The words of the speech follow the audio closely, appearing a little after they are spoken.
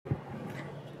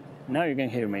Now you can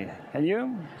hear me. Can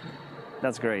you?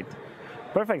 That's great.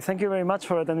 Perfect. Thank you very much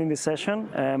for attending this session.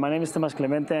 My name is Tomás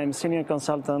Clemente. I'm senior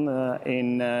consultant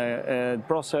in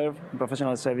ProServe,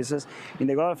 Professional Services, in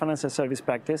the Global Financial Service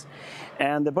practice.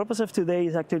 And the purpose of today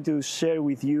is actually to share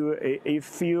with you a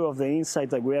few of the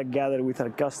insights that we have gathered with our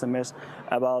customers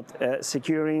about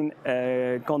securing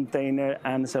container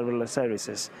and serverless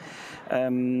services.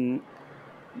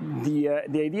 The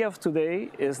idea of today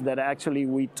is that actually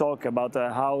we talk about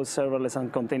how serverless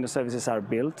and container services are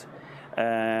built,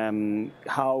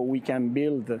 how we can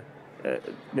build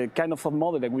the kind of a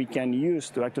model that we can use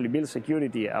to actually build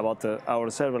security about our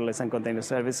serverless and container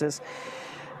services,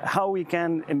 how we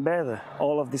can embed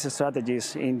all of these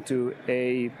strategies into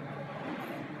a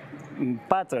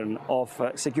pattern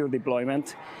of secure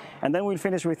deployment. And then we'll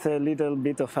finish with a little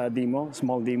bit of a demo,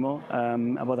 small demo,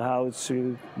 about how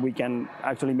we can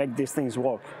actually make these things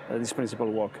work, this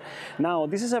principle work. Now,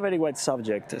 this is a very wide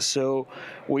subject, so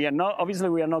obviously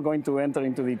we are not going to enter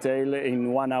into detail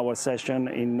in 1 hour session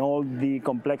in all the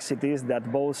complexities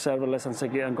that both serverless and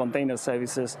secure and container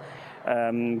services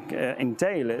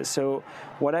entail. So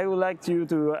what I would like you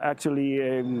to actually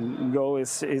go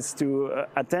is to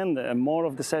attend more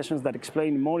of the sessions that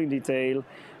explain more in detail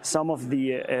some of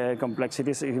the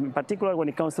complexities, in particular when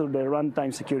it comes to the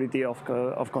runtime security of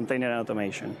container and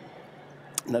automation,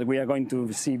 that we are going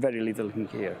to see very little in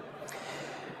here.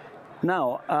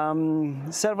 Now,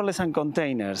 serverless and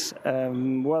containers.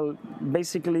 Well,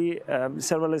 basically,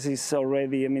 serverless is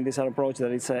already, this is an approach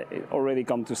that it's already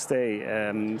come to stay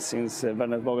since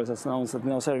Bernard Vogels has announced that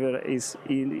no server is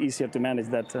easier to manage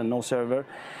than no server.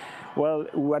 Well,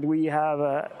 what we have,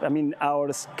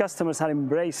 our customers have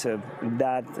embraced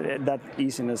that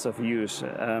easiness of use.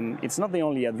 It's not the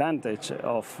only advantage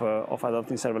of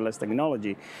adopting serverless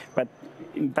technology, but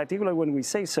in particular, when we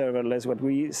say serverless,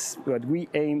 what we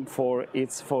aim for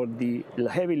is for the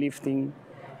heavy lifting.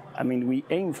 We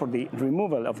aim for the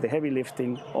removal of the heavy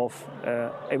lifting of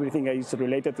everything that is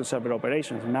related to server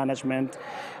operations, management,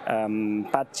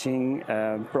 patching,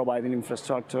 providing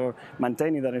infrastructure,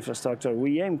 maintaining that infrastructure.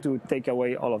 We aim to take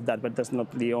away all of that, but that's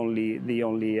not the only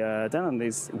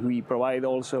tenet. We provide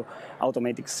also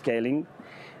automatic scaling.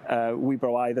 We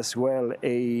provide as well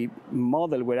a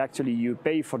model where actually you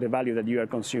pay for the value that you are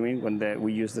consuming when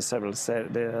we use our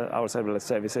serverless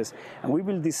services. And we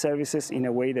build these services in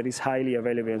a way that is highly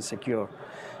available and secure.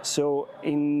 So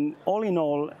all in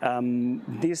all,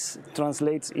 this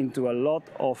translates into a lot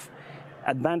of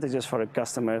advantages for a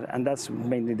customer, and that's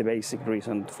mainly the basic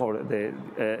reason for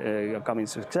the coming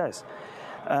success.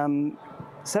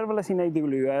 Serverless in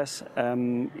AWS,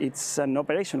 it's an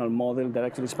operational model that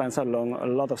actually spans along a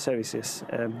lot of services.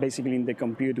 Basically, in the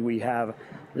compute, we have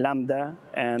Lambda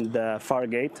and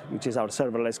Fargate, which is our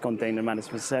serverless container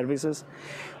management services.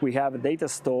 We have data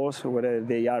stores, whether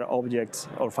they are objects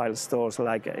or file stores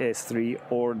like S3,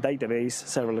 or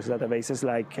serverless databases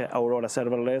like Aurora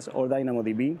Serverless or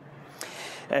DynamoDB.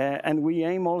 And we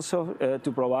aim also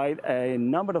to provide a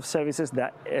number of services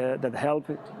that help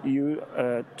you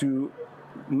to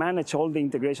manage all the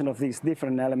integration of these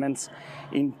different elements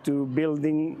into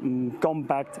building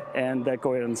compact and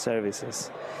coherent services.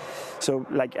 So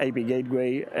like AP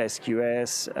Gateway,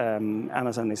 SQS,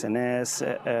 Amazon SNS,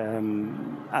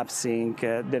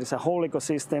 AppSync, there is a whole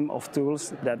ecosystem of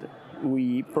tools that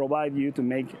we provide you to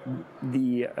make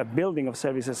the building of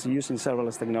services using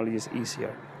serverless technologies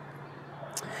easier.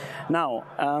 Now,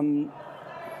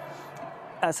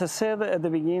 as I said at the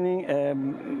beginning,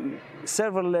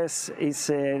 serverless is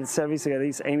a service that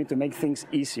is aiming to make things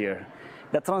easier.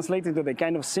 That translates into the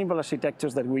kind of simple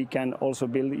architectures that we can also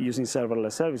build using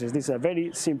serverless services. This is a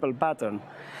very simple pattern.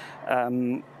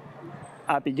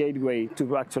 API Gateway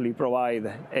to actually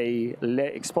provide a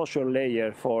exposure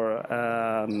layer for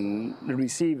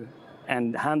receive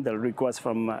and handle requests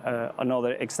from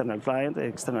another external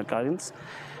clients.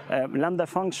 Lambda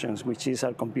Functions, which is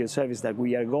our compute service that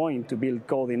we are going to build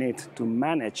code in it to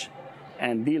manage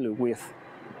and deal with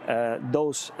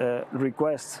those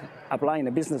requests, applying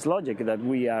a business logic that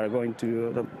we are going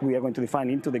to define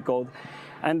into the code,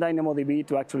 and DynamoDB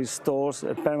to actually store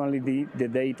permanently the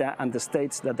data and the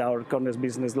states that our current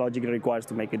business logic requires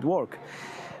to make it work.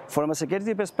 From a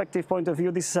security perspective point of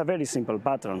view, this is a very simple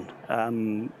pattern,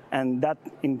 and that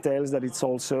entails that it's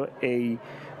also a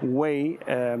way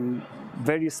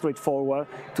very straightforward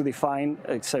to define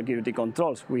security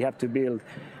controls. We have to build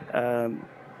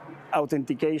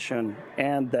authentication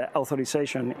and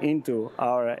authorization into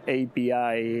our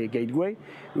API gateway.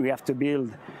 We have to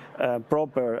build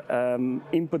proper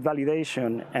input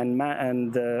validation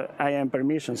and IAM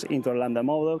permissions into our Lambda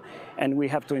model, and we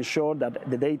have to ensure that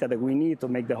the data that we need to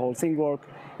make the whole thing work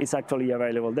is actually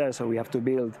available there. So we have to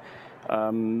build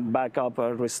backup,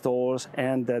 restores,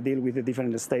 and deal with the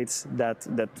different states that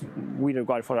we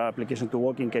require for our application to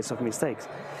work in case of mistakes.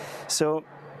 So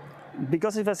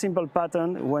because it's a simple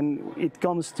pattern, when it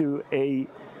comes to a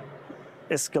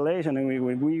escalation, and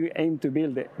when we aim to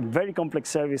build very complex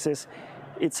services,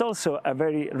 it's also a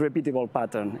very repeatable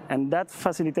pattern. And that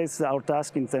facilitates our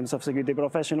task in terms of security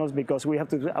professionals, because we have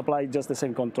to apply just the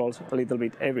same controls a little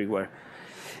bit everywhere.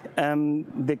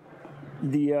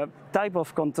 The type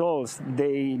of controls,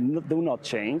 they do not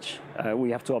change. We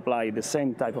have to apply the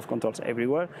same type of controls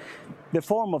everywhere. The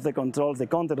form of the controls, the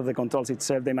content of the controls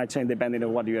itself, they might change depending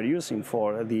on what you are using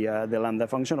for the Lambda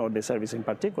function or the service in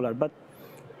particular. But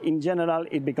in general,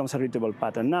 it becomes a repeatable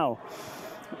pattern. Now,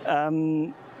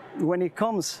 when it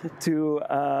comes to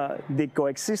the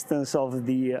coexistence of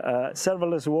the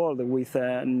serverless world with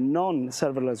a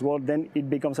non-serverless world, then it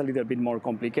becomes a little bit more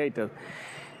complicated,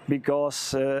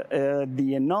 because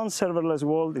the non-serverless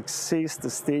world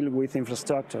exists still with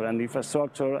infrastructure, and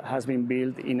infrastructure has been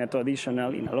built in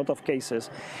a lot of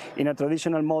cases, in a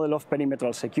traditional model of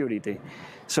perimeter security.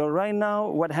 So right now,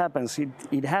 what happens?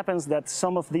 It happens that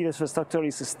some of the infrastructure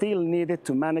is still needed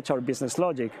to manage our business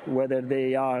logic, whether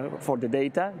they are for the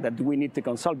data that we need to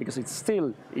consult because it's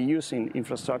still using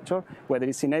infrastructure, whether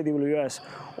it's in AWS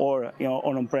or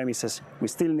on premises, we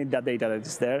still need that data that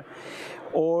is there,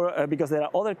 or because there are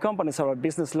other components of our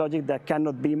business logic that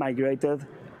cannot be migrated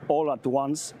all at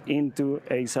once into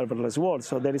a serverless world.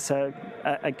 So there is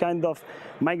a kind of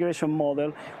migration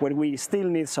model where we still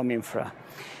need some infra.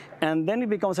 And then it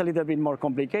becomes a little bit more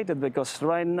complicated, because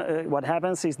what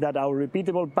happens is that our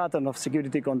repeatable pattern of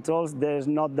security controls, there's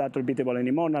not that repeatable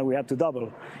anymore. Now we have to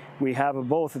double. We have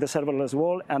both the serverless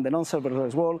world and the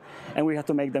non-serverless world, and we have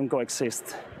to make them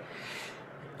coexist.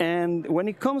 And when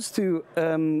it comes to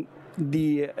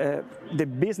the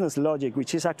business logic,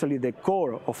 which is actually the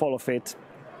core of all of it,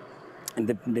 and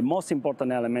the most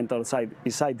important element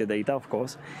beside the data, of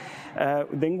course,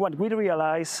 then what we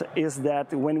realize is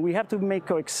that when we have to make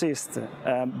coexist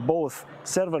both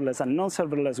serverless and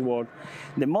non-serverless world,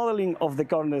 the modeling of the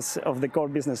core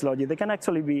business logic, they can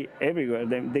actually be everywhere.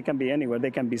 They can be anywhere.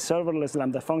 They can be serverless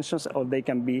Lambda functions, or they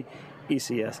can be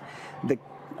ECS.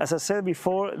 As I said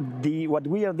before, what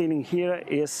we are dealing here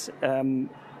is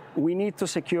we need to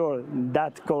secure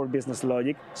that core business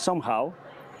logic somehow.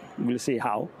 We'll see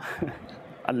how,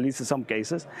 at least in some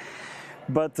cases.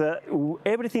 But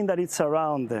everything that is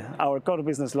around our core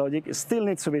business logic still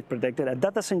needs to be protected, and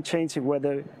that doesn't change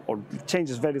whether, or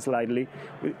changes very slightly,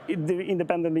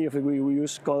 independently if we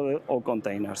use code or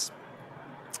containers.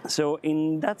 So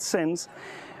in that sense,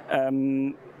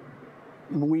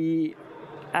 we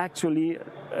actually,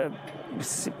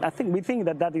 we think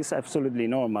that is absolutely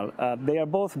normal. They are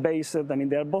both based,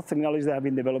 they are both technologies that have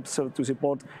been developed to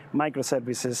support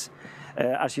microservices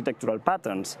architectural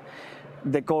patterns.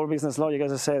 The core business logic,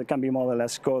 as I said, can be modeled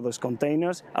as code as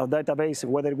containers. Our database,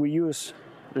 whether we use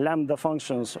Lambda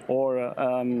functions or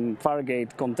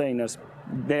Fargate containers,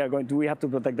 we have to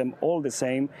protect them all the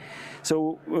same.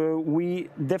 So we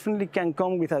definitely can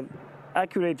come with an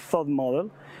accurate thought model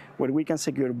where we can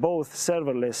secure both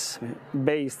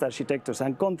serverless-based architectures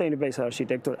and container-based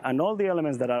architecture and all the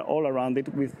elements that are all around it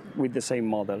with the same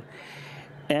model.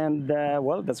 And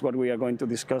well, that's what we are going to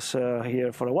discuss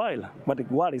here for a while.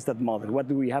 What is that model? What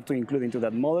do we have to include into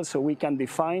that model so we can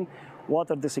define what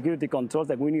are the security controls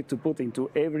that we need to put into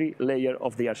every layer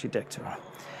of the architecture?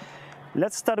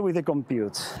 Let's start with the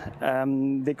compute.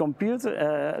 The compute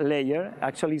layer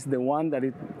actually is the one that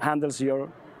handles your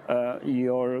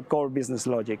core business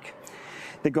logic.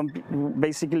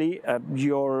 Basically,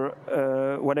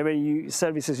 whatever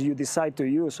services you decide to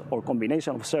use, or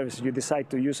combination of services you decide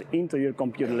to use into your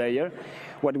compute layer,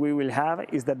 what we will have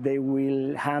is that they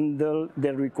will handle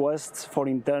the requests for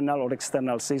internal or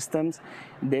external systems.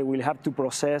 They will have to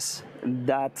process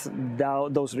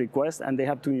those requests, and they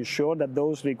have to ensure that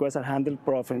those requests are handled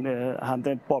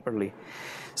properly.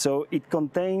 So it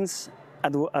contains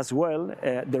as well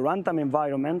the runtime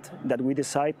environment that we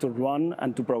decide to run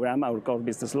and to program our core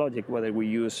business logic, whether we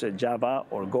use Java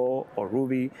or Go or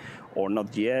Ruby or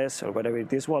Node.js or whatever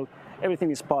it is. Well,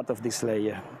 everything is part of this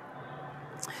layer.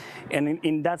 And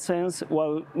in that sense,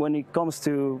 well, when it comes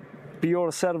to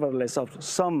pure serverless of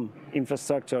some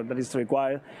infrastructure that is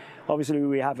required, obviously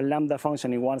we have a Lambda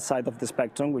function in one side of the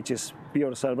spectrum, which is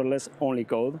pure serverless, only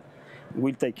code.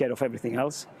 We'll take care of everything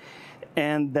else.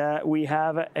 And we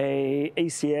have a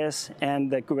ACS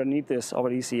and the Kubernetes over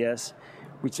ECS,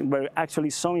 where actually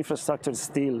some infrastructure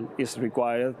still is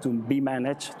required to be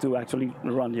managed to actually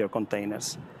run your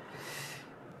containers.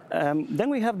 Then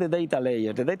we have the data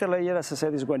layer. The data layer, as I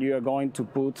said, is when you are going to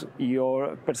put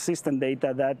your persistent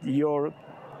data that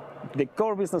the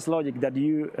core business logic that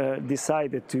you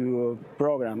decided to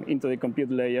program into the compute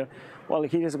layer. Well,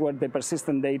 here is where the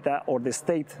persistent data or the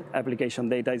state application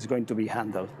data is going to be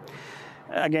handled.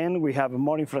 Again, we have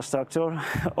more infrastructure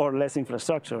or less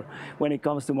infrastructure. When it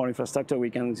comes to more infrastructure, we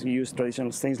can use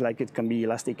traditional things like it can be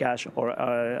Elasticache or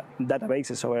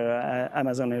databases or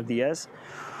Amazon RDS.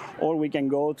 Or we can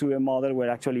go to a model where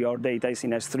actually our data is in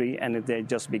S3 and they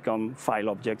just become file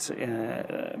objects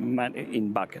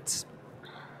in buckets.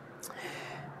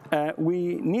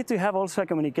 We need to have also a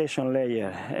communication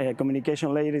layer. A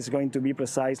communication layer is going to be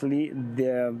precisely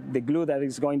the glue that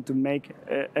is going to make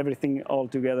everything all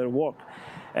together work.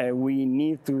 We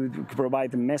need to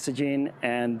provide messaging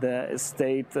and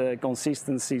state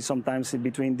consistency sometimes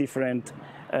between different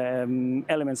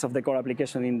elements of the core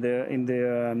application in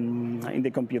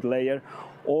the compute layer,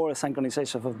 or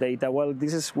synchronization of data. Well,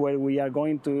 this is where we are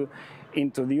going to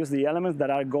introduce the elements that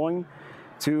are going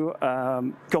to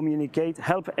communicate,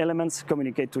 help elements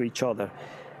communicate to each other.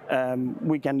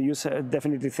 We can use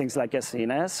definitely things like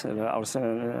SNS, our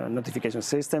notification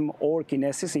system, or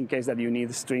Kinesis in case that you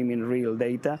need streaming real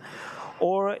data,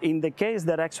 or in the case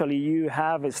that actually you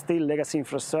have still legacy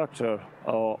infrastructure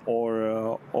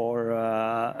or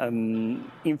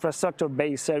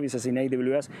infrastructure-based services in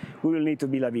AWS, we will need to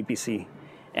build a VPC.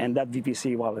 And that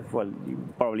VPC, well,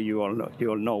 probably you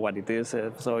all know what it is.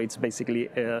 So it's basically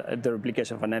the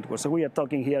replication of a network. So we are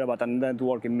talking here about a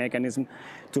networking mechanism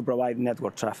to provide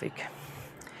network traffic.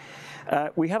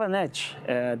 We have an edge.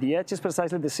 The edge is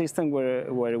precisely the system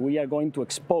where we are going to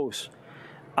expose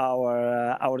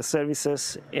our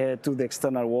services to the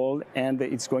external world, and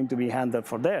it's going to be handled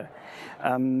for there.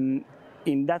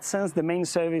 In that sense, the main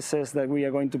services that we are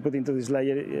going to put into this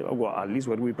layer, well, at least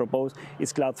what we propose,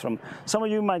 is CloudFront. Some of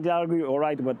you might argue, all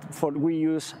right, but we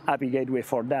use API Gateway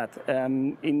for that.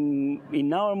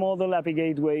 In our model, API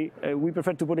Gateway, we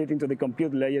prefer to put it into the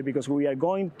compute layer because we are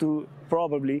going to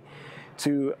probably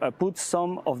put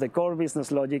some of the core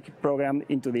business logic program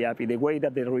into the API, the way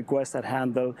that the requests are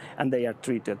handled and they are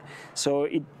treated. So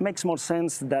it makes more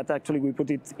sense that actually we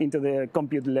put it into the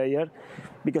compute layer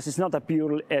because it's not a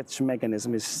pure edge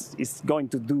mechanism. It's going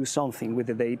to do something with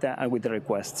the data and with the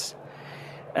requests.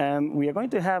 We are going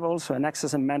to have also an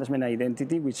access and management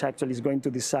identity, which actually is going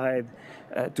to decide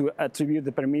to attribute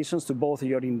the permissions to both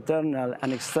your internal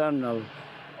and external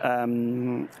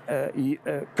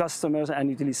customers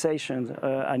and utilizations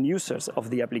and users of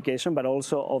the application, but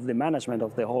also of the management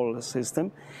of the whole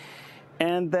system.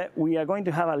 And we are going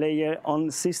to have a layer on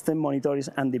system monitoring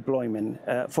and deployment.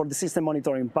 For the system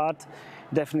monitoring part,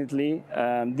 definitely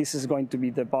this is going to be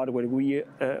the part where we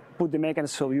put the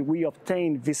mechanism so we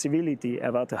obtain visibility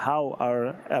about how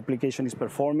our application is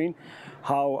performing,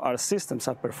 how our systems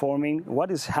are performing,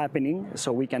 what is happening,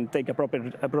 so we can take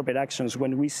appropriate actions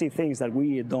when we see things that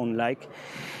we don't like.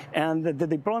 And the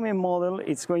deployment model,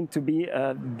 it's going to be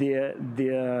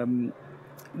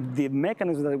the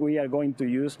mechanism that we are going to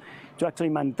use to actually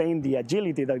maintain the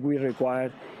agility that we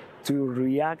require to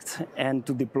react and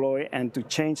to deploy and to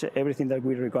change everything that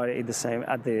we require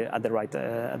at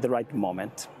the right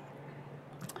moment.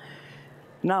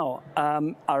 Now,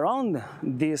 around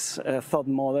this thought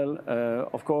model,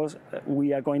 of course,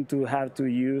 we are going to have to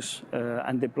use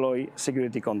and deploy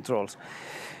security controls.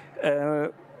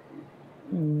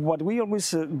 What we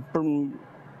always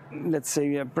let's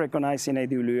say, preconize in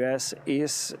AWS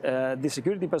is the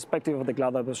security perspective of the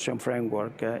Cloud Adoption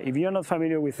Framework. If you're not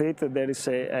familiar with it, there is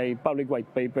a public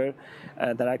white paper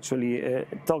that actually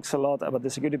talks a lot about the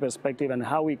security perspective and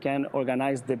how we can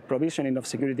organize the provisioning of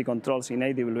security controls in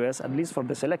AWS, at least for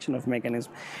the selection of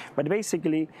mechanisms. But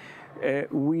basically,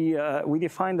 we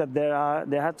define that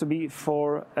there has to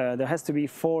be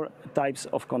four types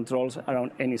of controls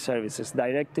around any services: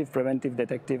 directive, preventive,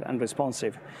 detective, and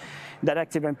responsive.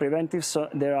 Directive and preventive, so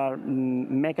there are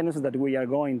mechanisms that we are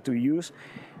going to use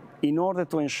in order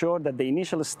to ensure that the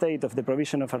initial state of the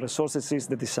provision of our resources is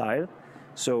the desired.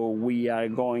 So we are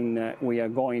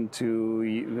going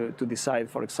to decide,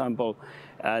 for example,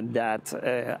 that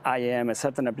IAM, a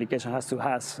certain application,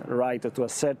 has right to a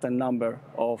certain number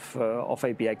of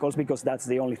API calls because that's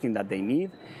the only thing that they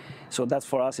need. So that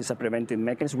for us is a preventive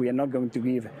mechanism. We are not going to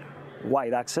give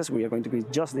wide access. We are going to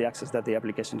give just the access that the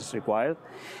application is required.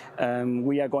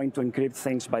 We are going to encrypt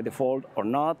things by default or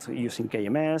not using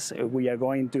KMS. We are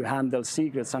going to handle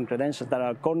secrets and credentials that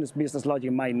our current business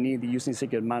logic might need using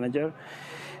Secret Manager.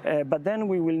 But then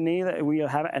we'll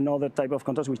have another type of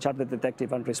controls, which are the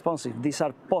detective and responsive. These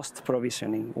are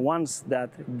post-provisioning. Once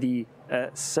that the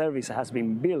service has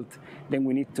been built, then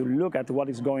we need to look at what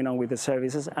is going on with the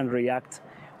services and react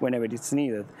whenever it's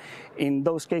needed. In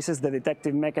those cases, the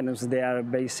detective mechanisms, they are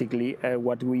basically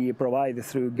what we provide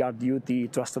through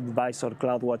GuardDuty, Trusted Advisor,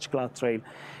 CloudWatch, CloudTrail,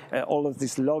 all of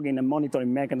these logging and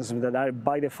monitoring mechanisms that are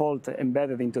by default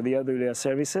embedded into the AWS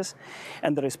services.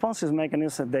 And the responsive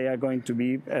mechanisms, they are going to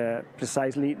be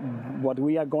precisely what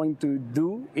we are going to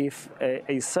do if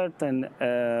a certain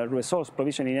resource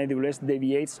provision in AWS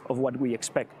deviates of what we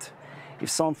expect. If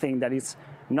something that is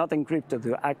not encrypted,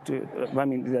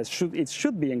 it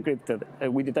should be encrypted.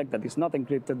 We detect that it's not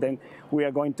encrypted, then we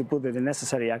are going to put the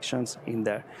necessary actions in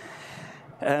there.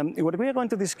 What we are going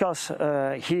to discuss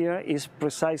here is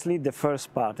precisely the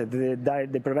first part,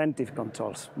 the preventive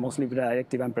controls, mostly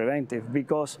directive and preventive,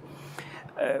 because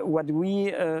what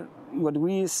we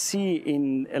see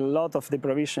in a lot of the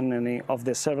provisioning of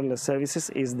the serverless services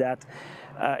is that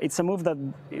it's a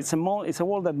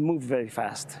world that moves very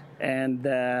fast, and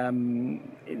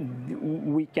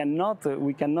we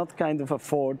cannot kind of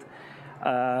afford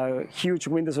huge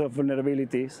windows of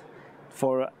vulnerabilities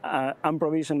for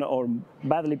unprovisioned or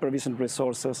badly provisioned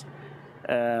resources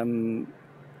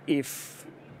if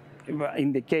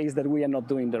in the case that we are not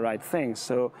doing the right thing.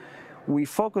 So we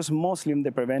focus mostly on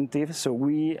the preventive, so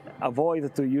we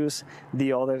avoid to use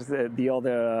the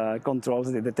other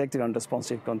controls, the detective and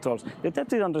responsive controls.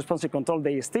 Detective and responsive control,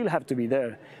 they still have to be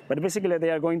there, but basically they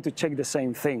are going to check the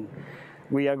same thing.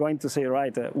 We are going to say,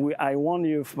 right, I want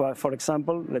you, for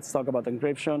example, let's talk about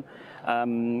encryption.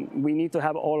 We need to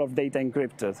have all of data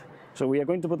encrypted. So we are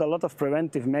going to put a lot of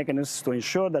preventive mechanisms to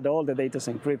ensure that all the data is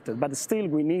encrypted. But still,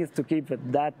 we need to keep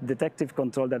that detective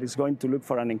control that is going to look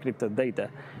for unencrypted data,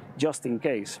 just in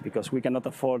case, because we cannot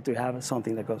afford to have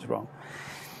something that goes wrong.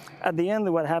 At the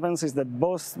end, what happens is that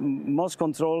most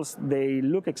controls, they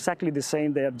look exactly the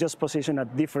same. They are just positioned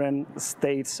at different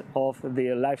states of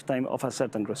the lifetime of a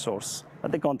certain resource,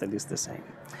 but the content is the same.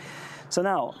 So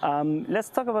now, let's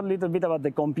talk a little bit about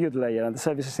the compute layer and the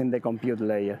services in the compute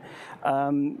layer.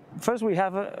 First, we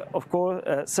have, of course,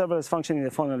 serverless function in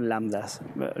the form of lambdas.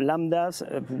 Lambdas,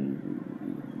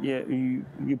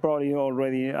 you probably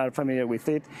already are familiar with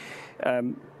it.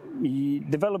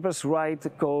 Developers write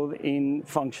code in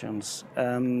functions.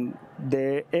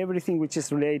 Everything which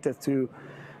is related to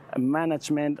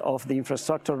management of the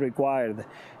infrastructure required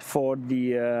for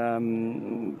the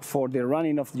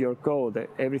running of your code,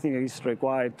 everything that is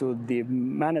required to the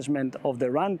management of the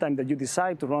runtime that you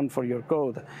decide to run for your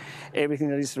code, everything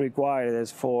that is required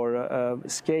is for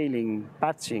scaling,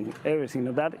 patching, everything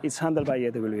of that is handled by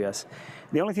AWS.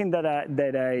 The only thing that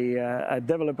a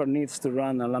developer needs to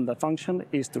run a Lambda function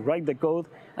is to write the code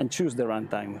and choose the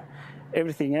runtime.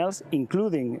 Everything else,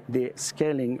 including the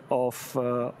scaling of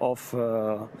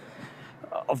the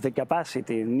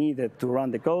capacity needed to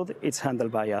run the code, it's handled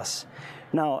by us.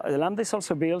 Now, the Lambda is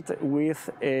also built with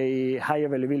a high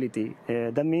availability.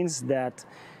 That means that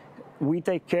we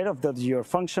take care of that your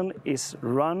function is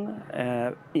run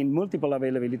in multiple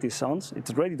availability zones.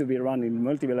 It's ready to be run in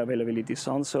multiple availability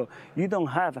zones, so you don't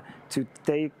have to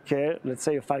take care, let's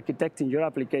say, of architecting your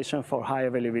application for high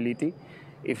availability,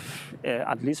 if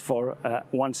at least for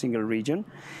one single region.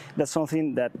 That's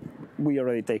something that we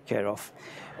already take care of.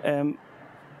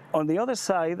 On the other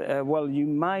side, well, you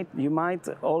might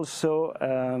also,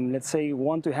 let's say,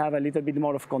 want to have a little bit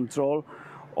more of control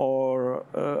or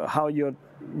how your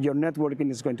networking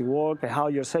is going to work, how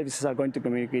your services are going to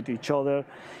communicate to each other.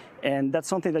 And that's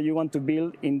something that you want to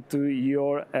build into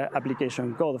your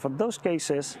application code. For those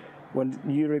cases, when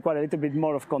you require a little bit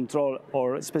more of control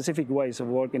or specific ways of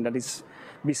working that is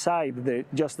beside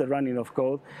just the running of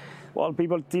code, well,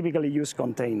 people typically use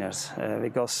containers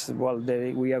because, well,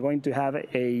 we are going to have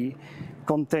a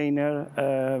container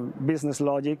business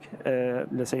logic,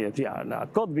 let's say a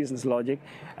code business logic,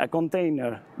 a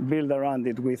container built around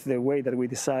it with the way that we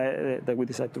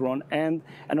decide to run, and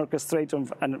an orchestration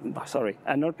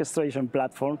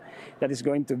platform that is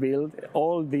going to build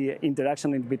all the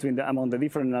interaction among the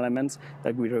different elements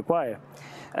that we require.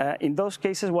 In those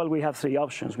cases, well, we have three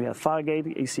options. We have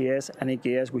Fargate, ECS, and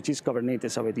AKS, which is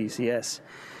Kubernetes over ECS.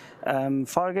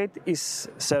 Fargate is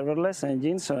serverless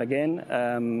engine, so again,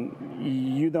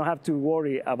 you don't have to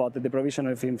worry about the provision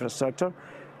of infrastructure.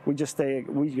 We just take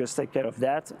care of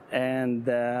that, and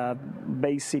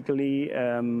basically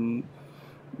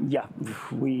yeah,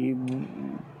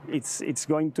 it's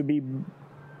going to be,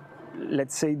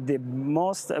 let's say, the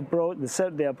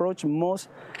approach most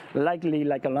likely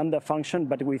like a Lambda function,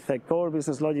 but with a core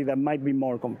business logic that might be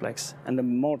more complex and the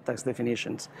more task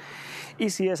definitions.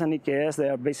 ECS and EKS, they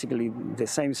are basically the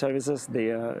same services.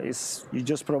 You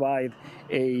just provide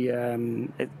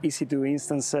EC2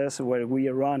 instances where we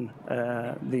run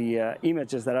the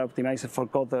images that are optimized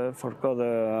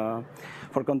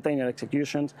for container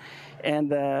executions. And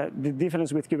the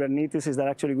difference with Kubernetes is that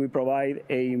actually we provide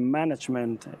a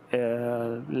management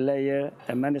layer,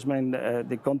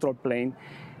 the control plane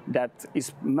that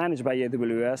is managed by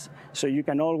AWS, so you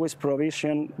can always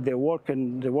provision the worker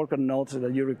nodes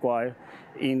that you require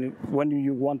when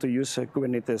you want to use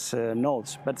Kubernetes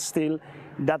nodes. But still,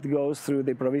 that goes through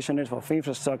the provisioners of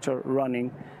infrastructure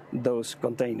running those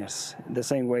containers, the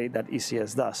same way that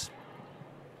ECS does.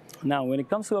 Now, when it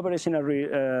comes to operational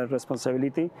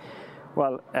responsibility,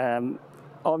 well,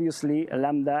 obviously,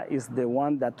 Lambda is the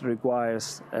one that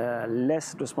requires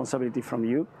less responsibility from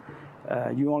you.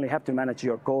 You only have to manage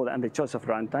your code and the choice of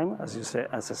runtime,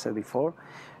 as I said before.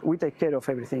 We take care of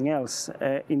everything else.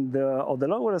 On the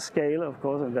lower scale, of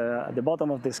course, at the bottom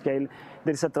of the scale,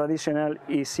 there is a traditional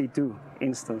EC2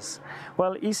 instance.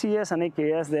 Well, ECS and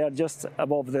AKS, they are just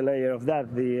above the layer of that.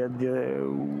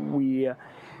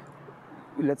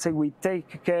 Let's say we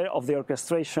take care of the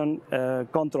orchestration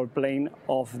control plane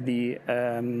of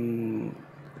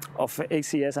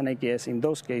ACS and AKS in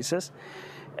those cases.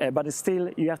 But still,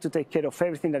 you have to take care of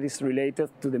everything that is related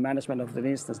to the management of the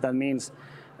instance. That means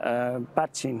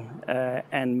patching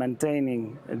and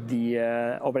maintaining the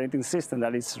operating system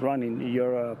that is running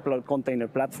your container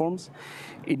platforms.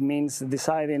 It means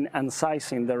deciding and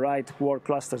sizing the right work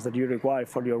clusters that you require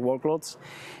for your workloads.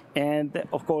 And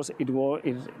of course, it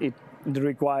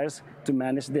requires to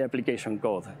manage the application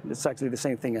code. It's actually the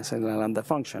same thing as in a Lambda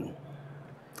function.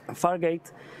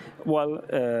 Fargate, well,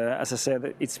 as I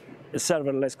said, it's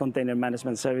serverless container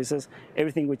management services.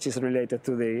 Everything which is related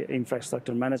to the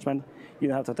infrastructure management, you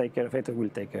don't have to take care of it, it will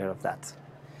take care of that.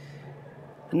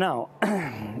 Now,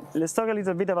 let's talk a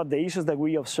little bit about the issues that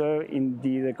we observe in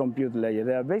the compute layer.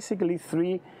 There are basically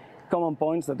three common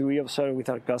points that we observe with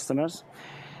our customers.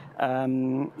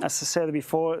 As I said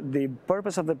before, the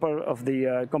purpose of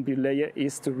the compute layer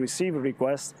is to receive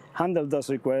requests, handle those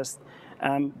requests,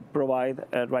 and provide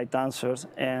right answers.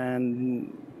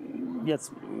 And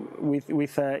yes, with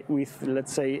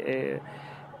let's say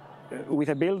with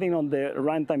a building on the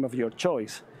runtime of your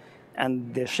choice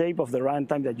and the shape of the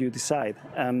runtime that you decide.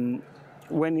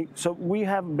 So we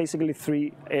have basically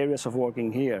three areas of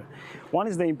working here. One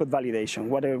is the input validation.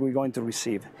 What are we going to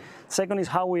receive? Second is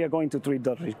how we are going to treat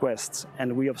those requests.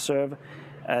 And we observe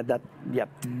that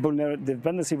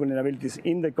dependency vulnerabilities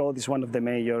in the code is one of the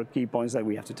major key points that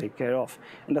we have to take care of.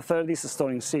 And the third is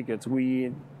storing secrets.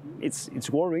 It's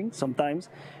worrying sometimes,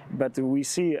 but we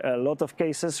see a lot of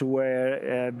cases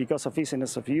where because of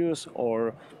easiness of use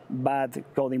or bad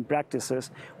coding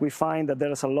practices, we find that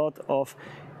there is a lot of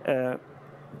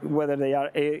whether they are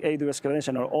AWS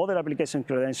credentials or other application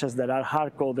credentials that are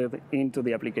hard-coded into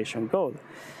the application code.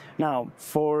 Now,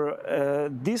 for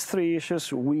these three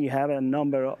issues, we have a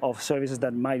number of services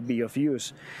that might be of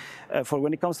use. For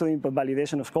when it comes to input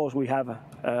validation, of course, we have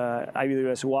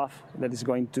AWS WAF that is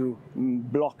going to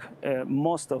block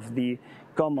most of the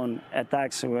common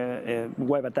attacks,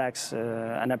 web attacks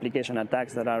and application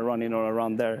attacks that are running all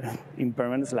around there in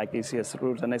permanence, like ECS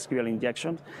routes and SQL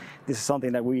injections. This is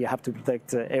something that we have to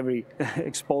protect every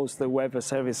exposed web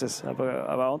services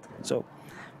about. So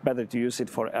better to use it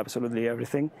for absolutely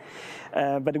everything.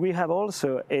 But we have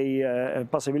also a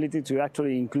possibility to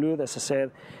actually include, as I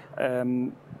said,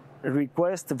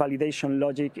 request validation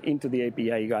logic into the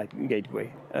API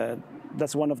gateway.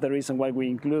 That's one of the reasons why we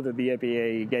included the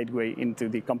API gateway into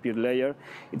the compute layer.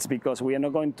 It's because we are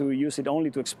not going to use it only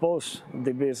to expose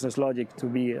the business logic to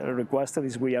be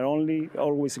requested. We are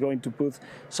always going to put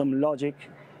some logic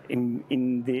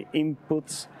in the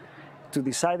inputs to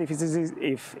decide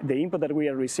if the input that we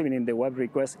are receiving in the web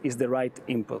request is the right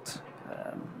input.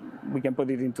 We can put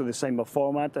it into the same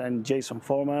format and JSON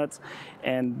formats,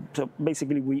 and so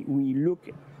basically we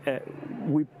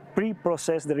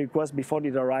pre-process the request before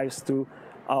it arrives to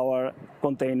our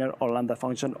container or Lambda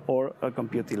function or a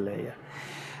computing layer.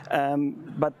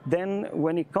 But then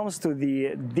when it comes to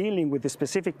the dealing with the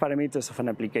specific parameters of an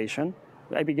application,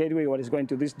 IP Gateway, what it's going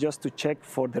to do is just to check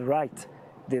for the right,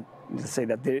 let's say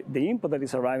that the input that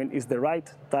is arriving is the right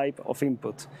type of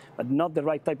input, but not the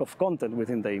right type of content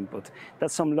within the input.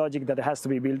 That's some logic that has to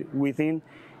be built within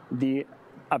the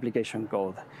application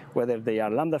code. Whether they are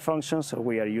Lambda functions or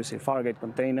we are using Fargate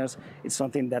containers, it's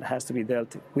something that has to be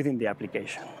dealt within the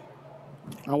application.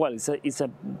 And well, it's a,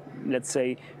 let's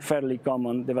say, fairly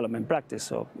common development practice,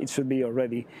 so it should be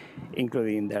already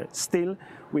included in there. Still,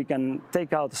 we can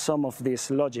take out some of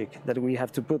this logic that we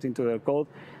have to put into the code,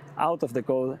 out of the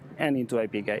code and into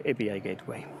API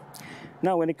gateway.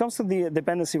 Now, when it comes to the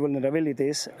dependency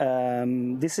vulnerabilities,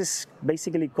 this is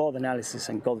basically code analysis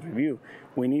and code review.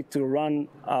 We need to run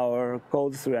our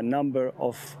code through a number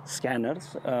of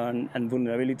scanners and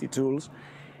vulnerability tools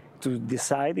to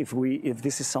decide if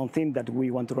this is something that we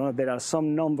want to run. There are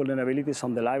some known vulnerabilities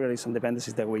on the libraries and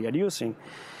dependencies that we are using.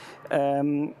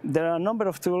 There are a number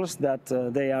of tools that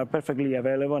they are perfectly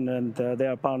available, and they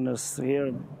are partners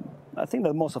here. I think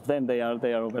that most of them, they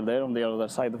are over there on the other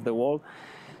side of the wall.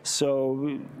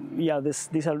 So yeah,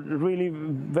 these are really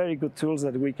very good tools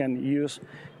that we can use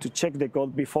to check the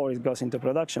code before it goes into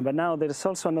production. But now there is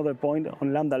also another point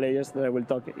on Lambda layers that I will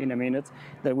talk in a minute,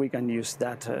 that we can use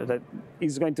that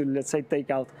is going to, let's say, take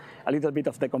out a little bit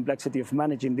of the complexity of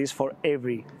managing this for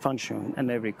every function and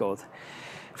every code.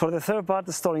 For the third part,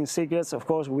 storing secrets, of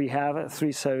course, we have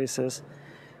 3 services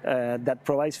that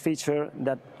provides feature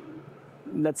that,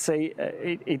 let's say,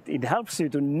 it helps you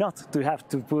to not to have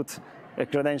to put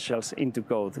credentials into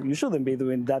code. You shouldn't be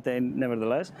doing that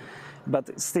nevertheless,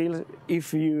 but still,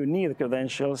 if you need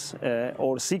credentials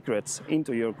or secrets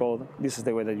into your code, this is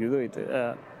the way that you do it.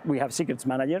 We have Secrets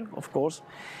Manager, of course.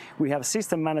 We have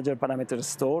System Manager Parameter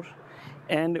Store,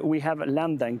 and we have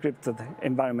Lambda encrypted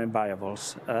environment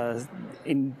variables.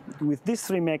 With these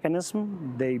 3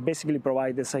 mechanisms, they basically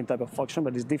provide the same type of function,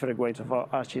 but it's different ways of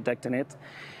architecting it.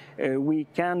 We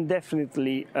can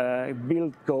definitely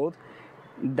build code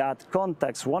that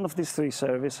contacts one of these 3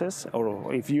 services,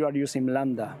 or if you are using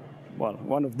Lambda, well,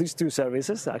 one of these 2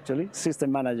 services, actually,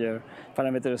 System Manager,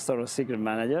 Parameter Store, or Secret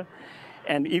Manager.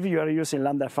 And if you are using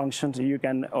Lambda functions, you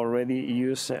can already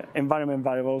use environment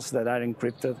variables that are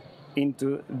encrypted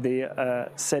into the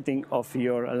setting of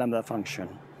your Lambda function.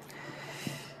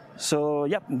 So,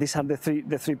 yeah, these are the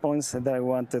three points that I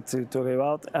wanted to talk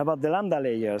about the Lambda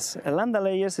layers. Lambda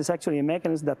layers is actually a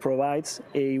mechanism that provides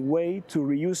a way to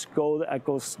reuse code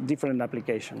across different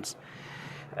applications.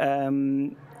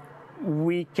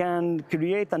 We can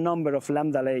create a number of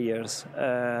Lambda layers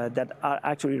that are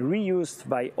actually reused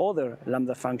by other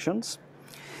Lambda functions.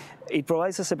 It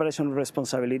provides a separation of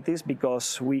responsibilities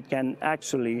because we can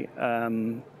actually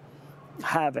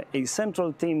have a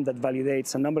central team that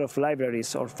validates a number of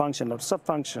libraries or functions or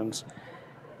sub-functions,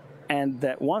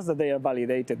 and once that they are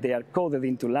validated, they are coded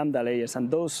into Lambda layers,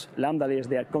 and those Lambda layers,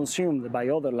 they are consumed by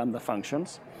other Lambda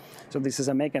functions. So this is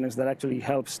a mechanism that actually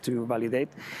helps to validate.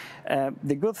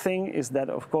 The good thing is that,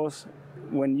 of course,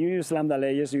 when you use Lambda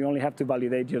layers, you only have to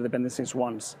validate your dependencies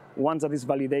once. Once that is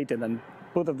validated and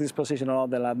put at disposition all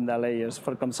the Lambda layers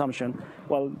for consumption,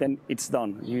 well, then it's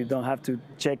done. You don't have to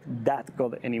check that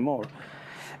code anymore.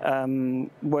 Even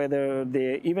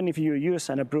if you use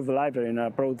an approved library and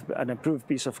an approved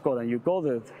piece of code and you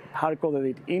hard-coded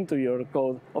it into your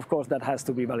code, of course, that has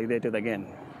to be validated again.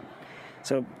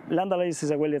 So Lambda layers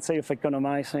is a way, let's say, of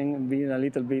economizing, being a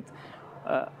little bit,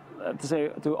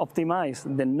 to optimize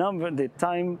the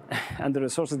time and the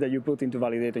resources that you put into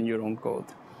validating your own code.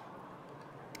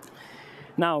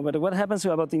 Now, but what happens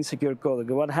about insecure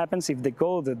code? What happens if the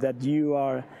code that you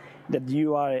are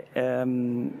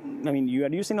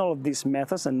using all of these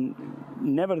methods, and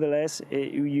nevertheless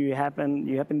you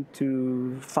happen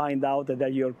to find out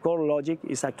that your core logic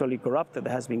is actually corrupted,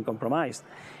 has been compromised,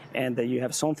 and that you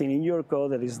have something in your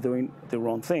code that is doing the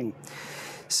wrong thing.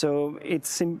 So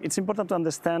it's important to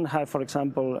understand how, for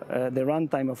example, the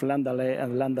runtime of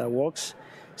Lambda works,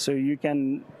 so you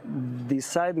can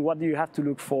decide what you have to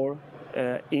look for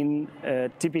in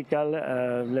typical,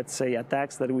 let's say,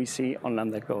 attacks that we see on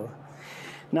Lambda code.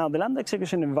 Now, the Lambda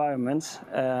execution environments,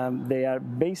 they are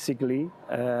basically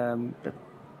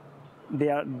they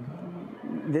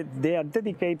are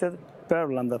dedicated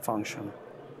per Lambda function.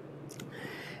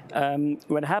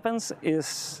 What happens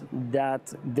is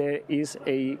that there is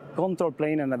a control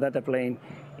plane and a data plane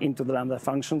into the Lambda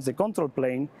functions. The control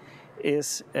plane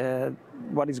is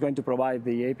what is going to provide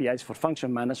the APIs for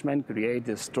function management: create,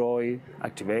 destroy,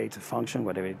 activate a function,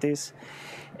 whatever it is,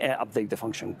 update the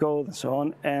function code, and so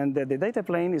on. And the data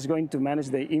plane is going to manage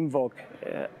the invoke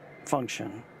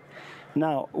function.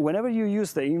 Now, whenever you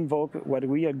use the invoke, what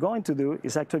we are going to do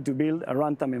is actually to build a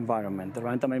runtime environment. The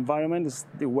runtime environment is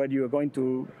where you are going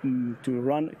to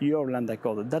run your Lambda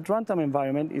code. That runtime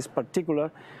environment is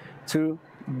particular to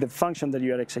the function that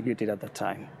you are executing at that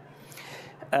time.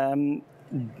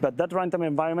 But that runtime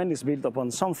environment is built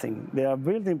upon something. They are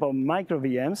built upon micro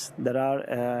VMs that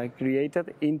are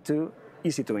created into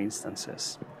EC2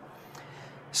 instances.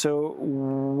 So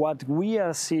what we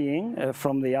are seeing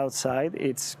from the outside,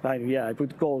 it's yeah, I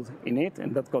put code in it,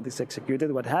 and that code is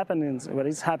executed. What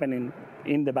is happening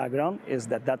in the background is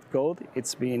that code,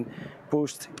 it's being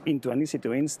pushed into an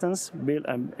EC2 instance,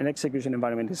 an execution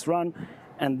environment is run,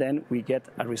 and then we get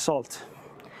a result.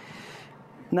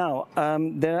 Now,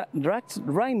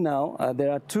 right now,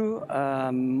 there are two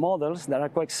models that are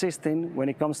coexisting when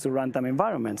it comes to runtime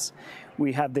environments.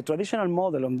 We have the traditional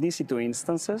model of EC2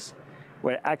 instances,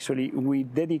 where actually we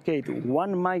dedicate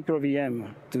one micro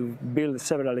VM to build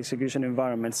several execution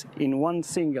environments in one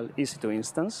single EC2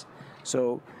 instance.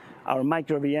 So our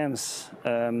micro VMs,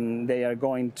 they are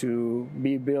going to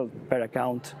be built per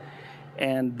account,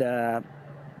 and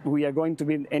we are going to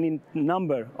build any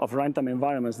number of runtime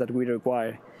environments that we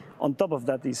require on top of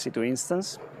that EC2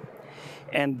 instance.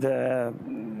 And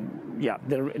yeah,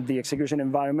 the execution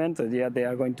environment, yeah, they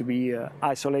are going to be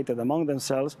isolated among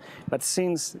themselves. But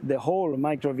since the whole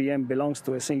micro VM belongs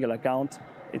to a single account,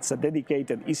 it's a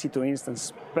dedicated EC2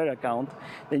 instance per account,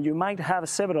 then you might have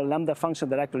several Lambda functions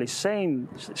that actually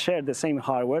share the same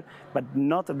hardware, but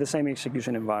not the same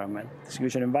execution environment. The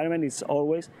execution environment is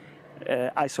always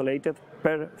isolated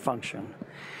per function.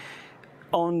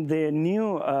 On the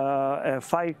new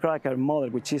Firecracker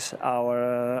model, which is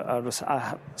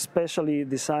our specially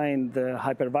designed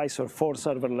hypervisor for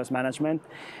serverless management,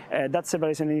 that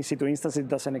separation in EC2 instance, it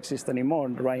doesn't exist anymore.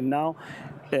 Right now,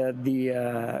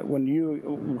 when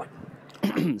you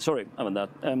sorry about that.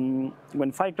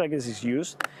 When Firecracker is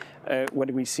used,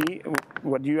 what we see,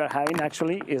 what you are having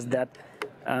actually is that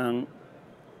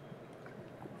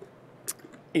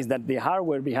the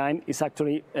hardware behind is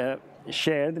actually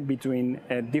shared between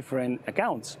different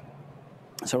accounts.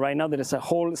 So right now there is a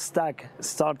whole stack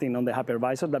starting on the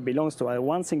hypervisor that belongs to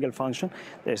one single function.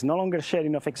 There is no longer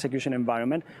sharing of execution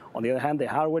environment. On the other hand, the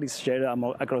hardware is shared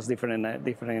across different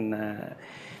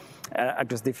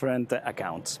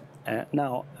accounts.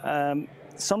 Now,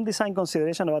 some design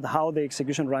consideration about how the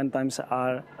execution runtimes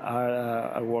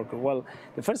are working. Well,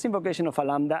 the first invocation of a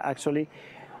Lambda, actually,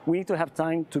 we need to have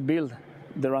time to build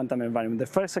the runtime environment. The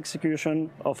first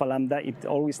execution of a Lambda, it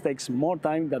always takes more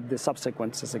time than the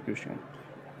subsequent execution.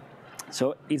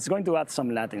 So it's going to add some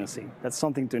latency. That's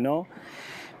something to know.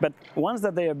 But once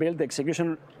that they are built, the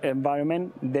execution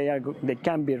environment, they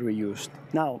can be reused.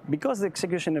 Now, because the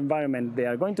execution environment, they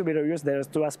are going to be reused, there are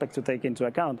two aspects to take into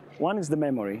account. One is the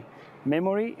memory.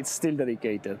 Memory, it's still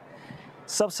dedicated.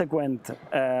 Subsequent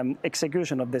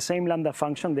execution of the same Lambda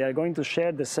function, they are going to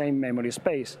share the same memory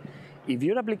space. If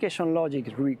your application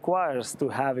logic requires to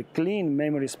have a clean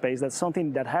memory space, that's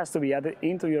something that has to be added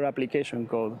into your application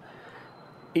code,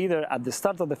 either at the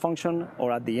start of the function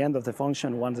or at the end of the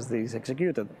function once it is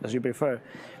executed, as you prefer.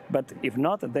 But if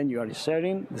not, then you are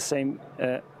sharing the same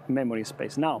memory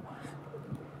space. Now,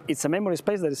 it's a memory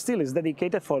space that still is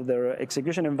dedicated for the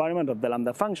execution environment of the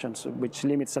Lambda functions, which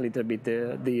limits a little bit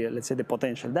let's say, the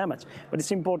potential damage. But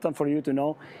it's important for you to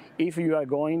know if you are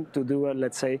going to do,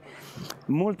 let's say,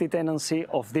 multi-tenancy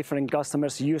of different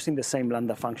customers using the same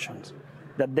Lambda functions.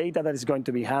 The data that is going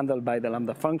to be handled by the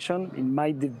Lambda function,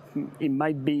 it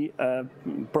might be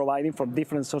providing from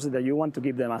different sources that you want to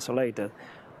keep them isolated.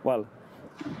 Well,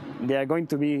 they are going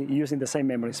to be using the same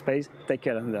memory space. Take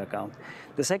care of the account.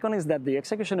 The second is that the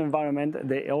execution environment,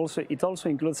 it also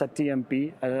includes a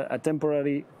TMP, a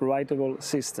temporary writable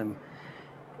system.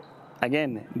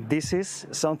 Again, this is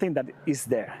something that is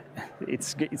there.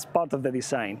 It's part of the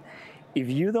design. If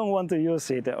you don't want to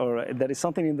use it, or there is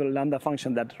something in the Lambda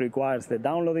function that requires the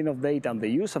downloading of data and the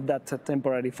use of that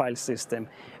temporary file system,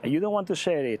 and you don't want to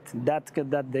share it, that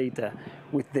data,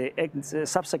 with the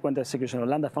subsequent execution of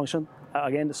Lambda function,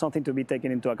 again, something to be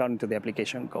taken into account into the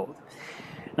application code.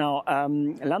 Now,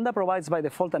 Lambda provides by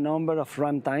default a number of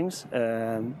runtimes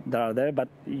that are there, but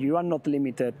you are not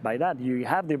limited by that. You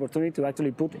have the opportunity to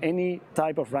actually put any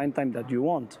type of runtime that you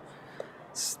want.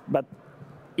 But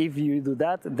if you do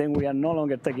that, then we are no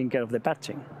longer taking care of the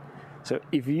patching. So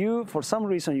if you, for some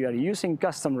reason, you are using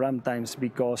custom runtimes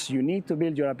because you need to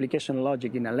build your application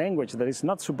logic in a language that is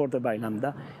not supported by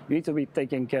Lambda, you need to be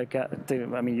taking care.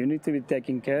 You need to be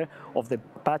taking care of the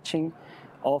patching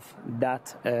of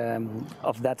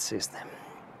that system.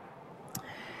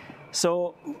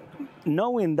 So,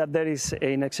 knowing that there is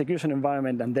an execution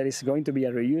environment and there is going to be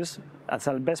a reuse, as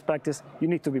a best practice, you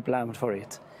need to be planned for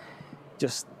it.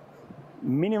 Just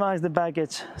minimize the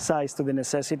package size to the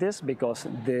necessities, because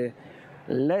the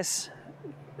less,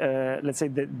 let's say,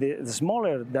 the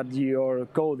smaller that your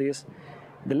code is,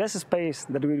 the less space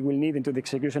that we will need into the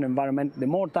execution environment, the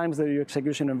more times that your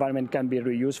execution environment can be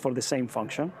reused for the same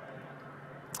function.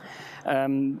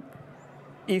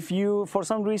 If you, for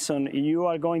some reason, you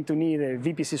are going to need a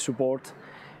VPC support,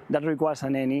 that requires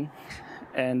an any,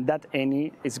 and that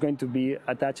any is going to be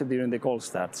attached during the call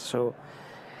start. So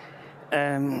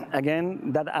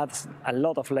again, that adds a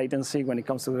lot of latency when it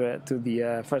comes to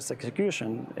the first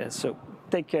execution. So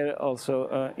take care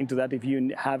also into that if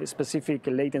you have specific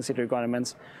latency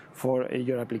requirements for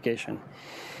your application.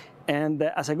 And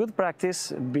as a good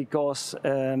practice, because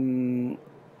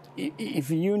if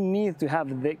you need to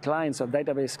have the clients or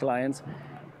database clients,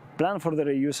 plan for the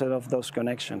reusal of those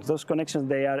connections. Those connections,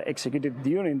 they are executed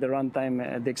during the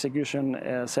runtime, the execution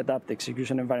setup, the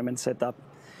execution environment setup.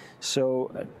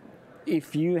 So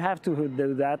if you have to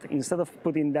do that, instead of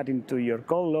putting that into your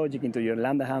call logic, into your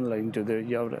Lambda handler, into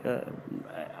your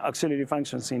auxiliary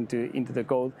functions into the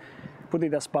code, put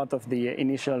it as part of the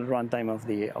initial runtime of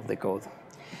the code.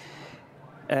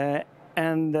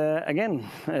 Again,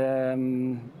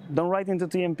 don't write into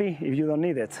TMP if you don't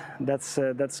need it. That's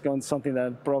something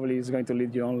that probably is going to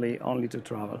lead you only to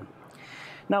trouble.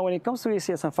 Now, when it comes to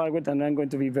ECS and Fargate, and I'm going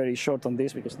to be very short on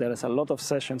this because there is a lot of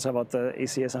sessions about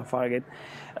ECS and Fargate.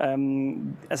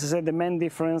 As I said, the main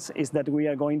difference is that we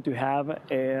are going to have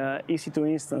EC2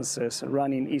 instances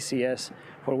running ECS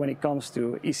for when it comes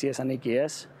to ECS and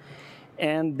AKS.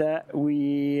 And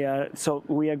we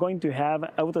are going to have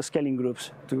auto-scaling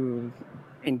groups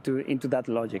into that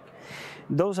logic.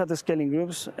 Those auto-scaling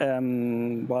groups,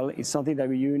 well, it's something that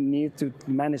you need to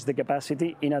manage the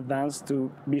capacity in advance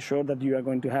to be sure that you are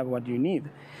going to have what you need.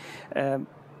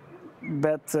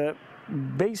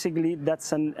 Basically,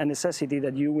 that's a necessity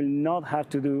that you will not have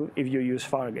to do if you use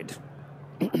Fargate.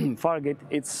 Fargate,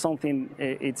 it's something,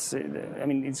 it's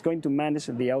going to manage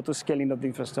the auto-scaling of the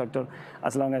infrastructure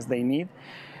as long as they need.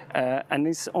 And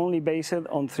it's only based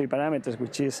on 3 parameters,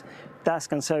 which is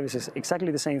task and services,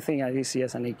 exactly the same thing as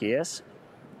ECS and AKS.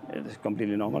 It's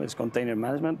completely normal, it's container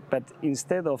management. But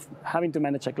instead of having to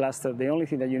manage a cluster, the only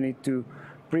thing that you need to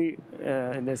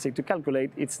to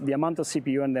calculate, it's the amount of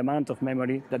CPU and the amount of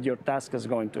memory that your tasks are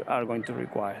going to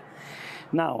require.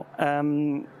 Now,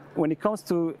 when it comes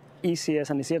to ECS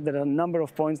and ECS, there are a number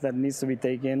of points that needs to be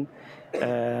taken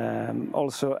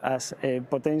also as a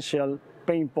potential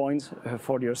pain points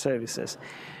for your services.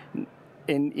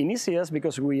 In ECS,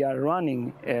 because we are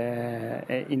running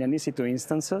in an EC2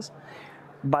 instances,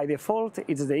 by default,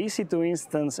 it's the EC2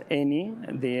 instance any,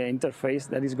 the interface,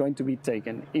 that is going to be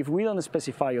taken. If we don't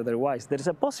specify otherwise, there is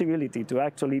a possibility to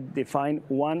actually define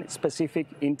one specific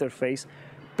interface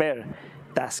per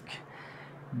task.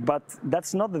 But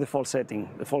that's not the default setting.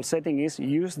 The default setting is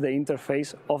use the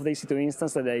interface of the EC2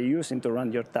 instance that you're using to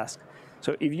run your task.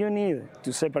 So if you need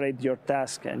to separate your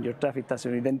task and your traffic task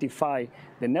and identify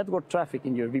the network traffic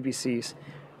in your VPCs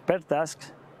per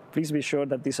task, please be sure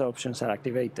that these options are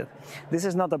activated. This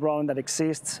is not a problem that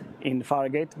exists in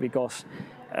Fargate because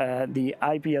the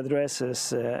IP addresses,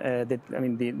 there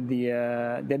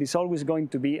is always going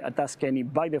to be a task any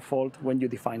by default when you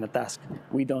define a task.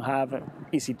 We don't have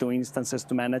EC2 instances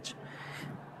to manage.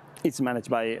 It's managed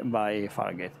by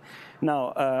Fargate.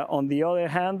 Now, on the other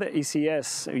hand,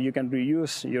 ECS, you can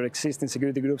reuse your existing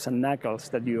security groups and knuckles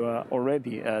that you are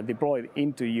already deployed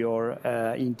into your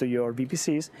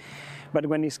VPCs. But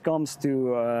when it comes to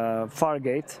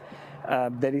Fargate,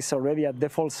 there is already a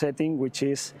default setting, which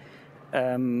is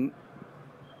the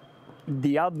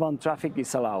outbound traffic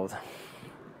is allowed.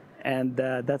 And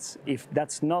if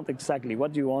that's not exactly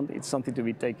what you want, it's something to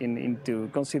be taken into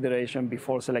consideration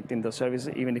before selecting the service,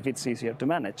 even if it's easier to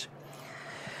manage.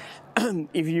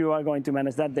 If you are going to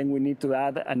manage that, then we need to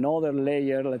add another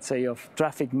layer, let's say, of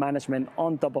traffic management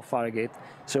on top of Fargate,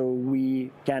 so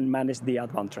we can manage the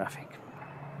outbound traffic.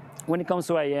 When it comes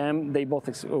to IAM, they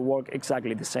both work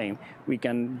exactly the same. We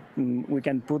can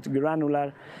put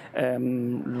granular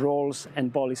roles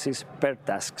and policies per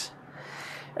tasks.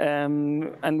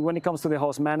 And when it comes to the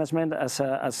host management, as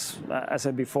I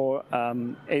said before,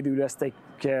 AWS takes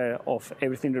care of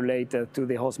everything related to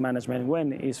the host management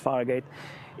when it's Fargate.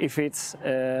 If it's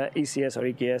ECS or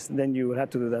AKS, then you will have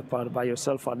to do that part by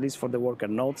yourself, at least for the worker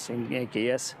nodes in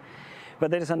AKS. But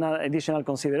there is an additional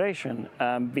consideration.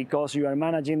 Because you are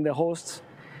managing the hosts,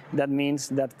 that means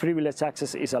that privileged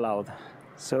access is allowed.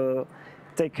 So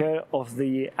take care of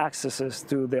the accesses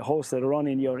to the hosts that run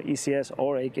in your ECS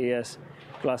or AKS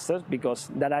clusters, because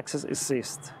that access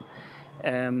exists.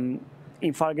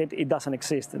 In Fargate, it doesn't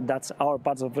exist. That's our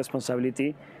part of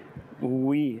responsibility.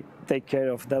 we take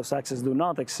care of those access do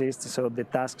not exist, so the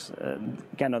tasks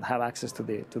cannot have access to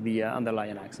the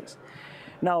underlying access.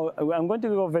 Now, I'm going to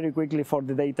go very quickly for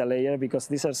the data layer, because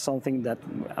these are something that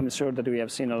I'm sure that we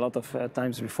have seen a lot of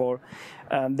times before.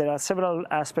 There are several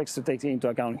aspects to take into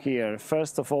account here.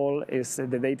 First of all is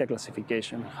the data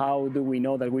classification. How do we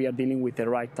know that we are dealing with the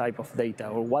right type of data,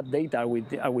 or what data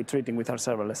are we treating with our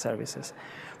serverless services?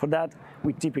 For that,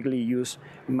 we typically use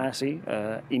MASI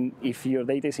if your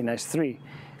data is in S3.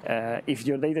 If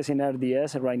your data is in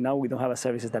RDS, right now we don't have a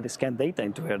service that scan data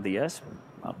into RDS.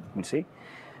 Well, we'll see.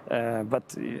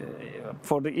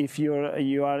 If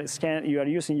you are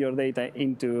using your data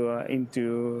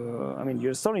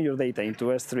you're storing your data into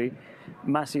S3,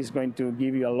 MASI is going to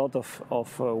give you a lot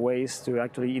of ways to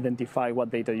actually identify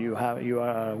what data you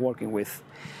are working with.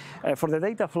 For the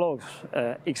data flows,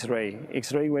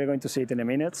 X-ray, we're going to see it in a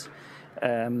minute.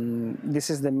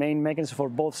 This is the main mechanism for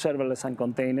both serverless and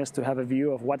containers to have a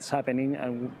view of what's happening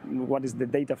and what is the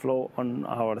data flow on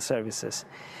our services.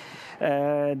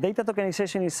 Data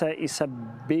tokenization is a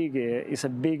big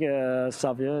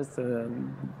subject,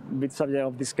 big subject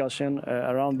of discussion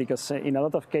around, because in a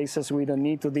lot of cases we don't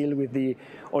need to deal with the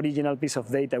original piece of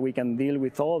data. We can deal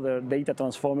with all the data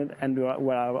transformed, and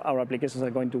where our applications are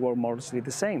going to work mostly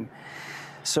the same.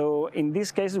 So in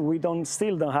this case, we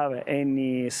still don't have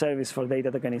any service for data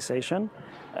tokenization,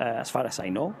 as far as I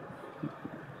know.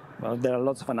 Well, there are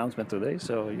lots of announcements today,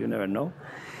 so you never know.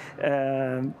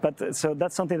 So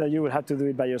that's something that you will have to do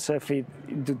it by yourself, to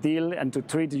deal and to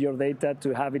treat your data,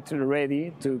 to have it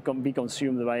ready to be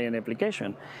consumed by an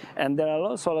application. And there are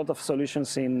also a lot of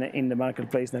solutions in the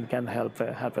marketplace that can help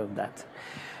with that.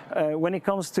 When it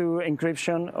comes to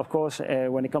encryption, of course,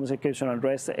 when it comes to encryption and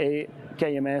REST,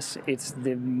 KMS, it's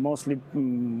the most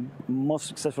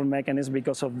successful mechanism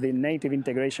because of the native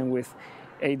integration with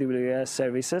AWS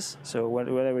services. So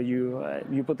whenever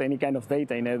you put any kind of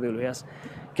data in AWS,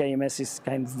 KMS is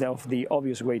kind of the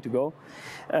obvious way to go.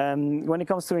 When it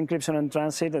comes to encryption and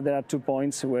transit, there are 2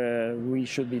 points where we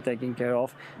should be taking care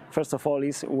of. First of all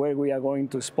is where we are going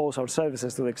to expose our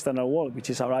services to the external world, which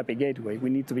is our API gateway.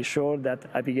 We need to be sure that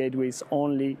API gateway is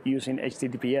only using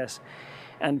HTTPS.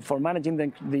 And for managing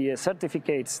the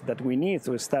certificates that we need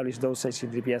to establish those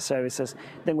HTTPS services,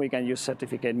 then we can use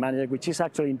Certificate Manager, which is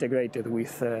actually integrated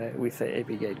with the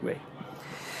API Gateway.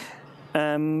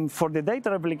 For the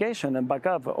data replication and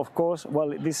backup, of course,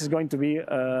 well, this is going to be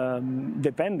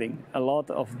depending a lot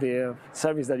of the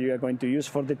service that you are going to use.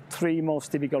 For the 3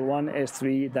 most typical one,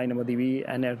 S3, DynamoDB,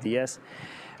 and RDS.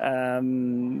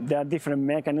 There are different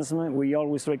mechanisms. We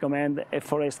always recommend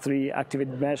for S3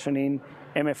 activate versioning,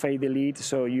 MFA delete,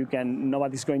 so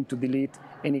nobody's going to delete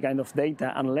any kind of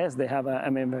data unless they have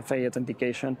an MFA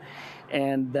authentication.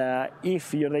 And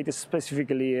if your data is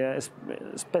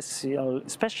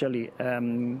especially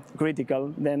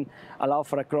critical, then allow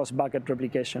for a cross-bucket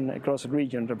replication, a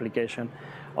cross-region replication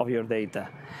of your data.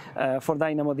 For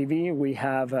DynamoDB, we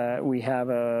have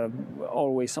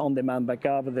always on-demand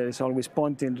backup. There is always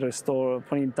point-in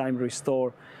time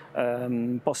restore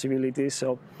possibilities.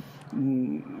 So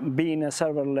being a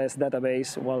serverless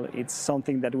database, well, it's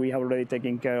something that we have already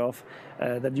taken care of,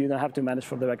 that you don't have to manage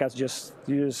for the backups,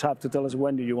 you just have to tell us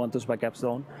when do you want those backups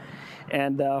done.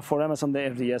 And for Amazon, the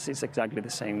RDS is exactly the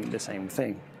same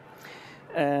thing.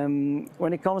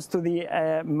 When it comes to the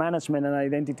management and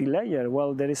identity layer,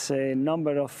 well, there is a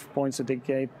number of points to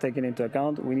taken into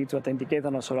account. We need to authenticate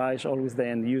and authorize always the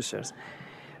end users.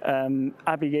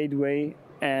 API Gateway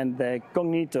and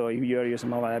Cognito, if you are using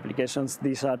mobile applications,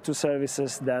 these are 2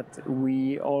 services that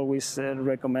we always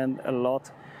recommend a lot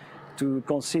to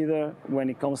consider when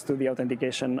it comes to the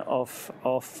authentication of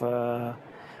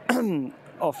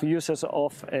users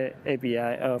of API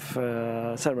of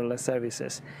serverless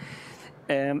services.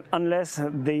 Unless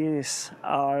these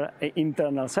are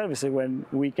internal services, when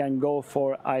we can go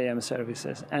for IAM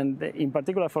services. And in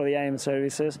particular for the IAM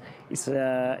services,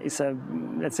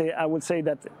 let's say, I would say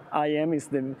that IAM is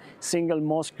the single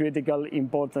most critical,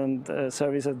 important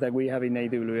services that we have in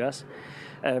AWS,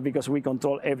 because we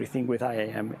control everything with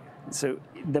IAM. So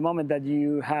the moment that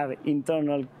you have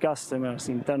internal customers,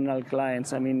 internal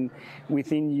clients,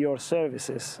 within your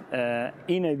services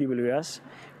in AWS,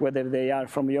 whether they are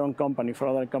from your own company, for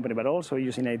other company, but also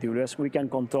using AWS, we can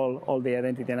control all the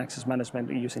identity and access management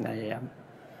using IAM.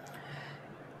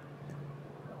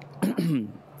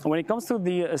 When it comes to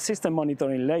the system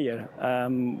monitoring layer,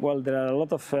 well, there are a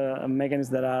lot of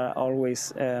mechanisms that are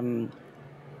always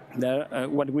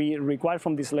what we require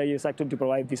from this layer is actually to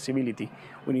provide visibility.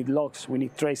 We need logs, we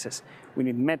need traces, we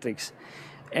need metrics.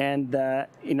 And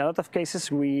in a lot of cases,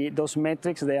 those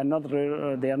metrics, they are not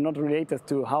related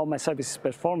to how my service is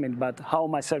performing, but how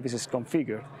my service is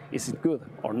configured. Is it good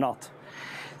or not?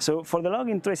 So for the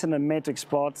login, tracing, and metrics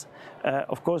part,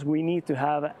 of course, we need to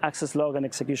have access log and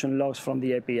execution logs from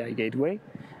the API gateway.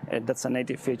 That's a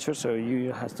native feature, so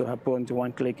you have to have put into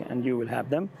one click and you will have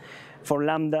them. For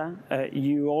Lambda,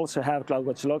 you also have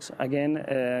CloudWatch logs. Again,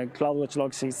 CloudWatch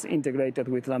logs is integrated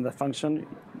with Lambda function.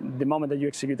 The moment that you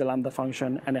execute a Lambda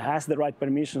function and it has the right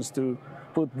permissions to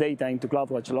put data into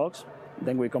CloudWatch logs,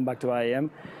 then we come back to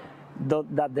IAM,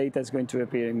 that data is going to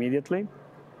appear immediately.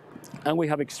 And we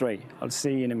have X-ray. I'll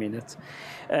see in a minute.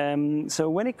 So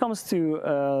when it comes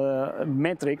to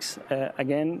metrics,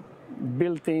 again,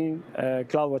 built-in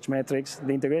CloudWatch metrics,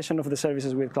 the integration of the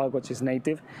services with CloudWatch is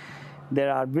native. There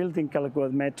are built-in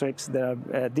CloudWatch metrics, there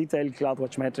are detailed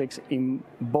CloudWatch metrics in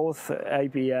both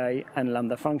API and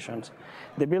Lambda functions.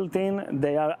 The built-in,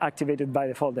 they are activated by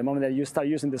default. The moment that you start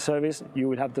using the service, you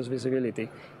will have those visibility.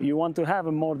 You want to have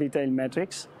more detailed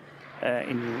metrics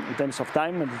in terms of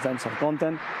time and in terms of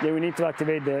content, then we need to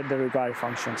activate the required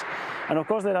functions. And of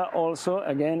course, there are also,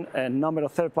 again, a number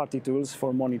of third-party tools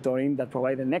for monitoring that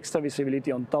provide an extra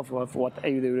visibility on top of what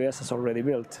AWS has already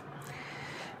built.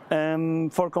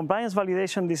 For compliance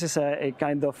validation, this is a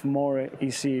kind of more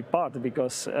easy part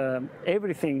because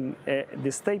everything,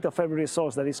 the state of every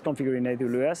resource that is configured in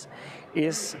AWS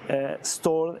is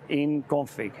stored in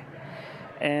config.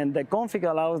 And the config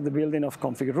allows the building of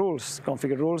config rules.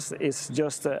 Config rules is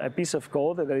just a piece of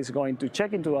code that is going to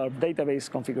check into our database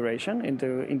configuration,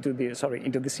 into the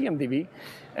CMDB,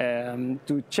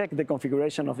 to check the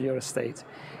configuration of your state.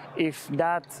 If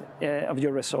that of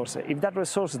your resource, if that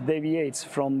resource deviates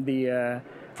from the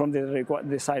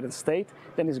desired state,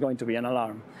 then it's going to be an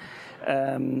alarm.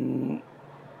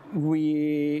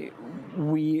 We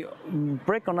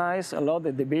preconize a lot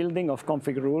the building of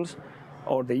config rules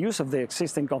or the use of the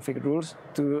existing config rules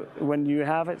to when you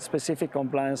have specific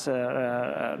compliance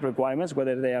requirements,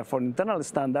 whether they are for internal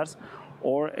standards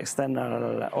or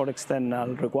external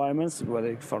requirements, whether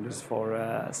it's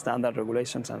for standard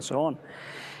regulations and so on.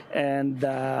 And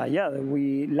yeah,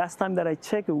 last time that I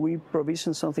checked, we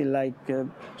provisioned something like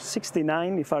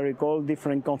 69, if I recall,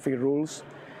 different config rules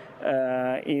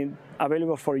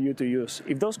available for you to use.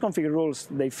 If those config rules,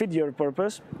 they fit your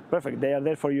purpose, perfect, they are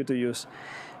there for you to use.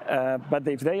 But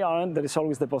if they aren't, there is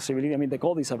always the possibility. I mean, the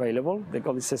code is available. The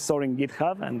code is stored in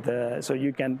GitHub, and so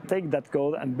you can take that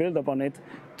code and build upon it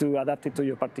to adapt it to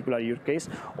your particular use case,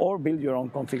 or build your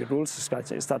own config rules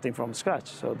starting from scratch.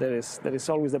 So there is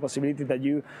always the possibility that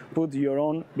you put your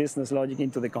own business logic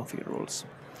into the config rules.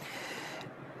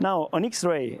 Now, on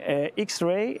X-Ray,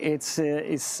 X-Ray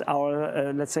it's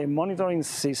our, let's say, monitoring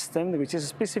system, which is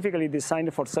specifically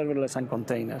designed for serverless and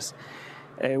containers.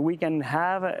 We can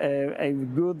have a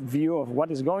good view of what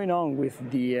is going on with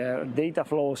the data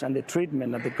flows and the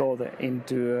treatment of the code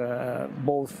into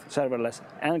both serverless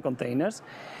and containers.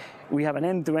 We have an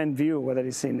end-to-end view, whether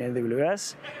it's in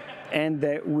AWS, and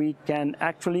we can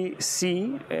actually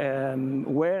see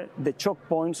where the choke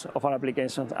points of our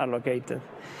applications are located.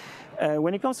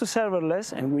 When it comes to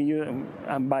serverless,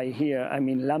 and by here I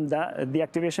mean Lambda, the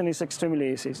activation is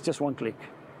extremely easy. It's just one click.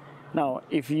 Now,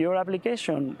 if your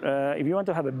application, if you want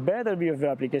to have a better view of your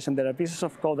application, there are pieces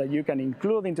of code that you can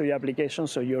include into your application,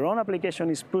 so your own application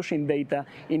is pushing data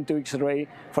into X-Ray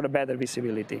for a better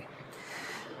visibility.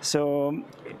 So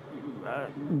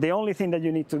the only thing that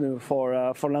you need to do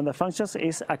for Lambda functions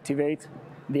is activate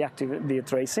the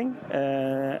tracing.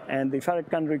 And if I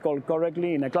can recall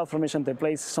correctly, in a CloudFormation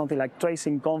template, something like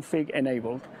tracing config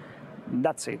enabled.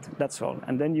 That's it, that's all.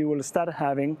 And then you will start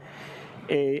having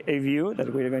a view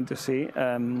that we're going to see.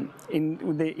 In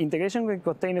the integration with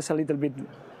containers a little bit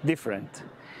different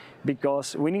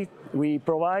because we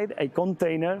provide a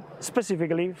container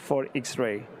specifically for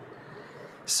X-Ray.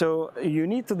 So you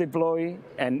need to deploy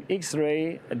an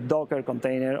X-Ray Docker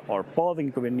container or pod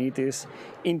in Kubernetes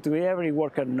into every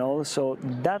worker node, so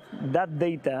that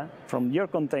data from your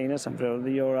containers and from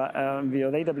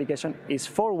your data application is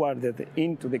forwarded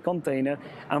into the container,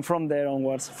 and from there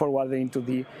onwards forwarded into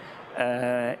the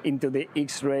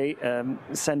X-Ray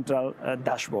central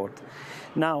dashboard.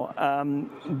 Now,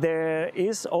 there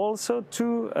is also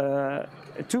two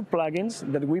plugins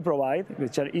that we provide,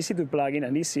 which are easy to plug in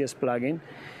and ECS plugin,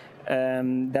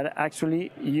 that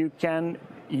actually you can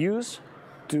use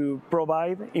to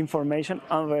provide information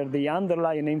over the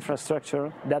underlying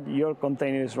infrastructure that your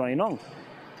container is running on.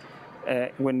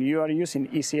 When you are using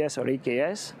ECS or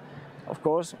EKS, of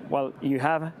course, well, you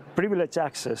have privileged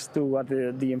access to what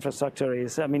the infrastructure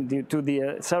is, I mean, to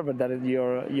the server that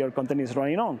your container is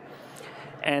running on.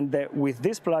 And with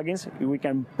these plugins, we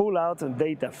can pull out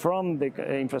data from the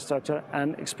infrastructure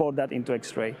and export that into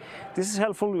X-Ray. This is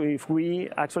helpful if we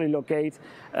actually locate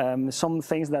some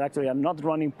things that actually are not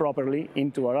running properly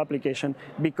into our application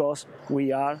because we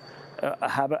have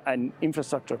an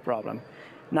infrastructure problem.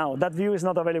 Now, that view is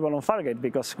not available on Fargate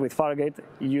because with Fargate,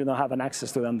 you don't have an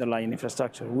access to the underlying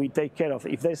infrastructure. We take care of,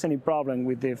 if there's any problem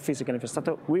with the physical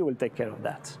infrastructure, we will take care of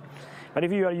that. But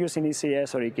if you are using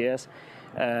ECS or EKS,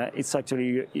 it's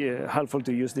actually helpful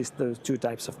to use those two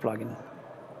types of plugin.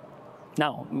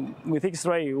 Now, with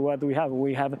X-Ray, what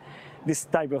we have this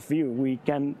type of view. We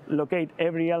can locate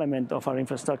every element of our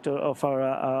infrastructure, of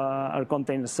our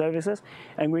container services,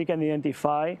 and we can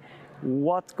identify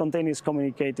what container is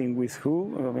communicating with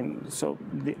who. I mean, so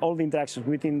all the interactions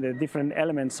within the different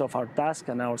elements of our task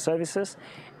and our services,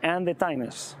 and the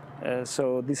timers.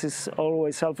 So this is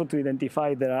always helpful to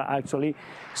identify there are actually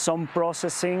some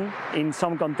processing in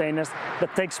some containers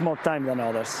that takes more time than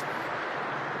others.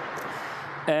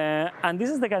 And this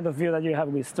is the kind of view that you have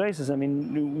with traces. I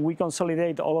mean, we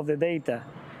consolidate all of the data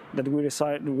that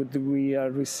we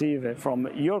receive from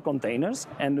your containers,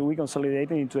 and we consolidate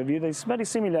it into a view that is very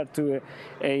similar to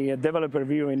a developer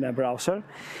view in a browser.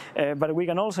 But we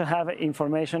can also have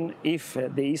information if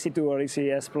the EC2 or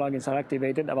ECS plugins are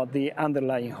activated about the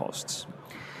underlying hosts.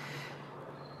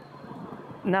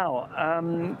 Now,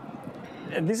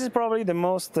 this is probably the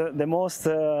most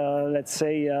let's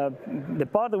say, the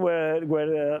part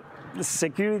where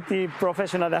security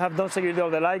professionals that have done security all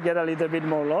their life get a little bit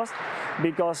more lost,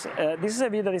 because this is a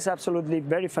view that is absolutely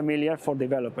very familiar for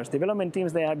developers. Development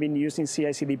teams, they have been using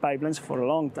CI/CD pipelines for a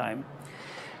long time.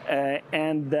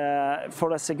 And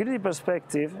for a security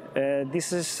perspective,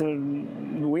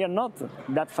 we are not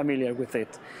that familiar with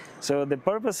it. So the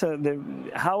purpose,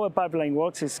 how a pipeline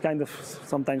works is kind of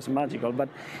sometimes magical. But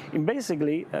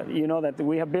basically, you know that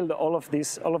we have built all of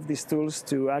these tools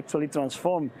to actually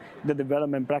transform the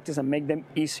development practice and make them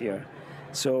easier.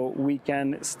 So we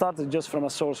can start just from a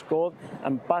source code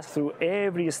and pass through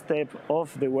every step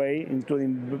of the way,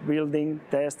 including building,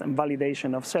 test, and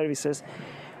validation of services,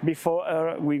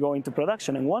 before we go into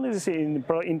production. And once it's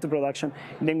into production,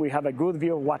 then we have a good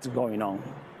view of what's going on.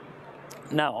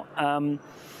 Now,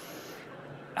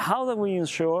 how do we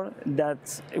ensure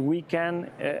that we can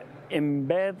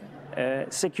embed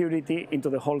security into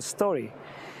the whole story?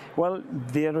 Well,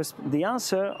 the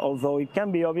answer, although it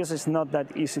can be obvious, is not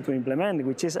that easy to implement,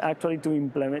 which is actually to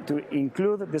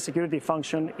include the security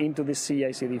function into the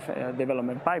CI/CD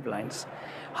development pipelines.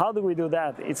 How do we do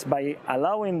that? It's by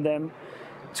allowing them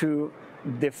to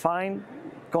define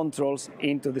controls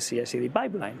into the CI/CD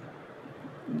pipeline.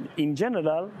 In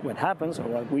general, what happens, or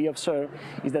what we observe,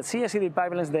 is that CI/CD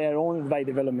pipelines, they are owned by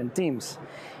development teams.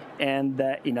 And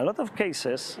in a lot of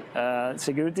cases,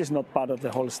 security is not part of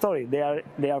the whole story.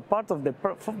 They are part of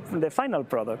the final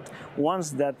product.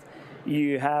 Once that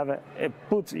you have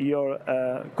put your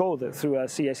code through a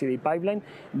CI/CD pipeline,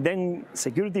 then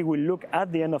security will look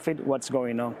at the end of it what's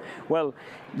going on. Well,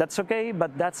 that's okay,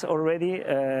 but that's already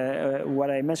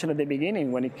what I mentioned at the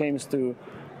beginning when it comes to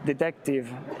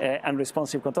detective and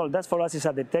responsive control. That for us is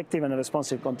a detective and a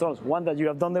responsive control. One that you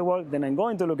have done the work, then I'm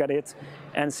going to look at it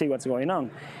and see what's going on.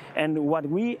 And what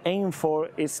we aim for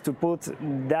is to put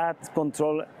that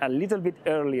control a little bit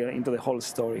earlier into the whole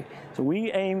story. So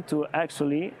we aim to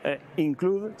actually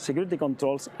include security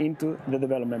controls into the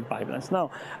development pipelines. Now,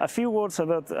 a few words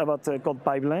about code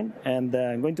pipeline, and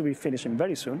I'm going to be finishing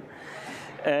very soon.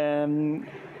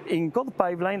 In code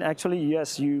pipeline, actually,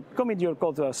 yes, you commit your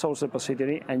code to a source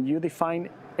repository and you define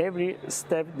every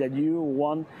step that you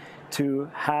want to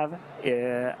have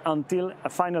until a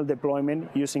final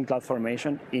deployment using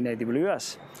CloudFormation in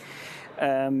AWS.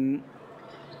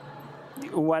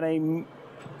 What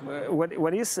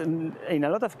is in a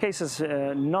lot of cases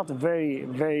not very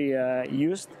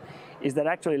used is that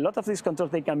actually a lot of these controls,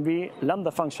 they can be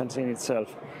Lambda functions in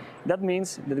itself. That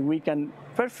means that we can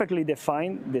perfectly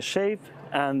define the shape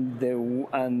and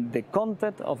the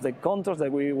content of the controls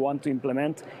that we want to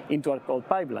implement into our code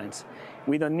pipelines.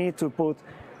 We don't need to put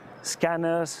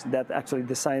scanners that actually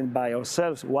design by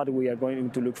ourselves what we are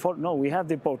going to look for. No, we have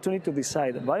the opportunity to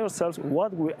decide by ourselves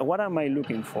what am I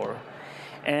looking for.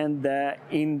 And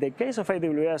in the case of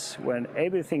AWS, when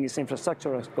everything is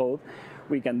infrastructure as code,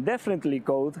 we can definitely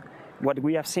code what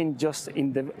we have seen just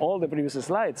in all the previous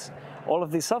slides. All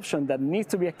of these options that need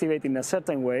to be activated in a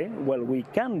certain way, well, we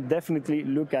can definitely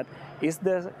look at, is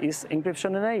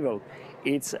encryption enabled?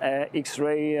 It's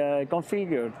X-ray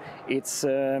configured? It's,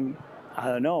 I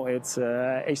don't know, it's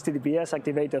HTTPS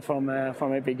activated from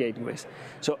API gateways.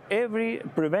 So every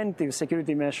preventive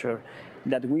security measure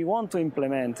that we want to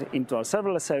implement into our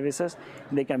serverless services,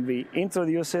 they can be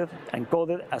introduced and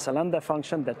coded as a Lambda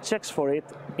function that checks for it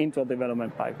into a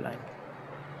development pipeline.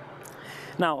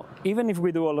 Now, even if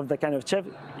we do all of the kind of checks,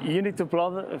 you need to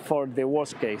plot for the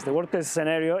worst case. The worst case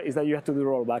scenario is that you have to do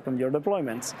rollback on your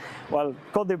deployments. Well,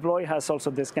 code deploy has also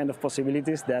this kind of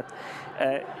possibilities that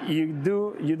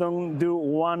you don't do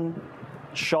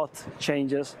one-shot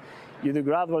changes. You do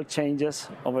gradual changes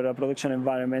over a production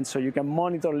environment, so you can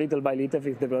monitor little by little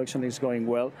if the production is going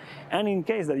well. And in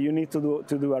case that you need to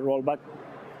do a rollback,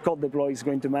 code deploy is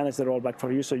going to manage the rollback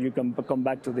for you, so you can come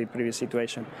back to the previous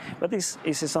situation. But this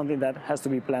is something that has to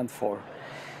be planned for.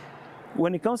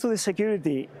 When it comes to the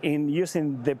security in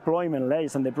using deployment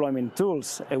layers and deployment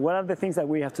tools, what are the things that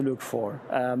we have to look for?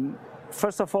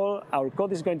 First of all, our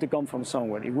code is going to come from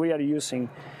somewhere. If we are using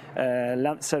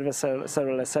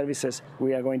serverless services,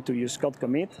 we are going to use code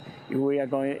commit.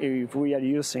 If we are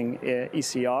using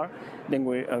ECR, then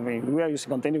we are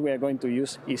using containers, we are going to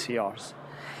use ECRs.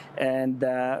 And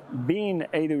being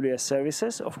AWS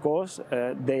services, of course,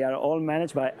 they are all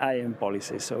managed by IAM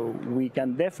policies. So we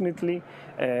can definitely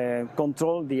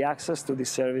control the access to these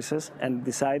services and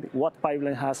decide what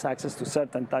pipeline has access to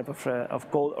certain type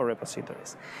of code or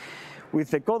repositories. With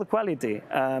the code quality,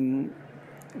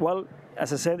 well,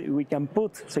 as I said, we can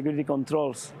put security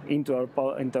controls into our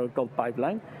code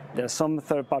pipeline. There are some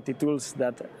third-party tools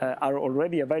that are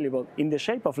already available in the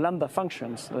shape of Lambda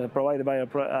functions provided by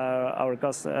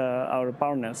our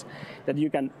partners that you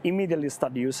can immediately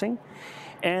start using.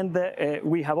 And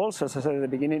we have also, as I said at the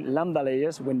beginning, Lambda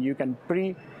layers when you can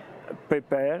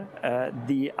prepare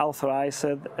the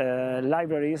authorized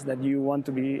libraries that you want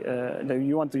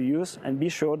to use, and be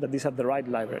sure that these are the right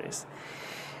libraries.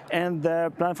 And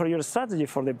plan for your strategy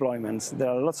for deployments. There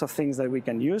are lots of things that we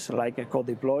can use, like a code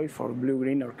deploy for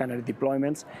blue-green or canary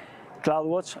deployments.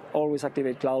 CloudWatch, always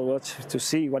activate CloudWatch to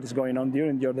see what is going on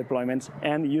during your deployments,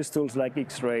 and use tools like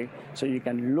X-Ray so you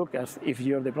can look at if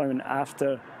your deployment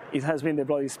after it has been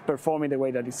deployed is performing the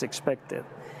way that it's expected.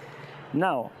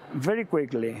 Now, very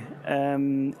quickly,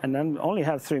 and I only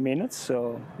have 3 minutes,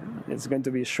 so it's going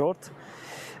to be short.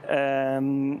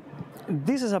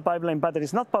 This is a pipeline pattern.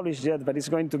 It's not published yet, but it's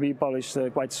going to be published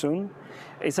quite soon.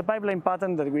 It's a pipeline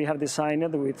pattern that we have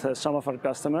designed with some of our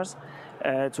customers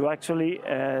to actually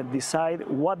decide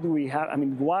what do we have,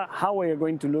 how we are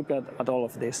going to look at all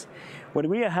of this. What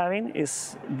we are having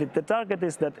is, the target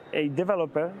is that a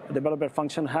developer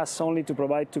function has only to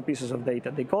provide 2 pieces of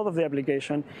data, the code of the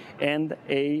application and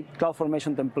a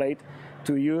CloudFormation template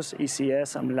to use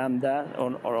ECS and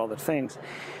Lambda or other things.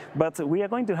 But we are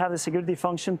going to have a security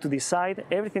function to decide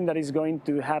everything that is going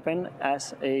to happen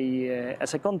as a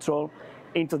control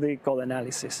into the code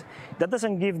analysis. That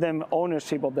doesn't give them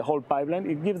ownership of the whole pipeline,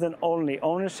 it gives them only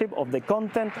ownership of the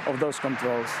content of those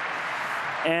controls.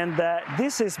 And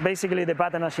this is basically the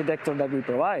pattern architecture that we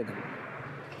provide.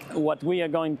 What we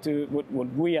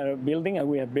are building and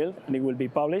we have built, and it will be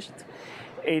published,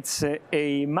 it's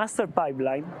a master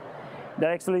pipeline that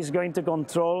actually is going to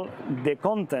control the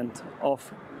content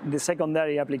of the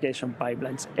secondary application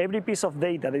pipelines. Every piece of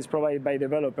data that is provided by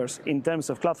developers in terms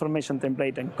of CloudFormation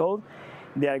template and code,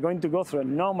 they are going to go through a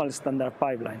normal standard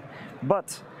pipeline.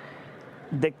 But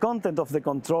the content of the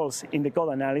controls in the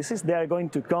code analysis, they are going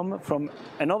to come from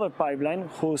another pipeline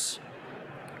whose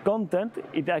content,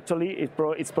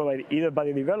 it's provided either by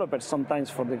the developers, sometimes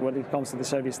for when it comes to the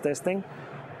service testing,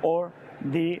 or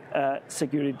the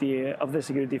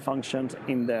security functions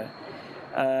in there.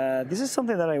 This is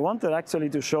something that I wanted actually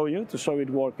to show it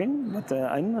working, but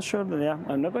I'm not sure that,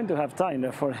 I'm not going to have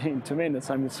time for in 2 minutes.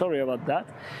 I'm sorry about that.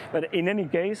 But in any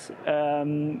case,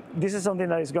 this is something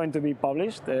that is going to be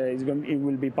published. It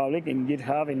will be public in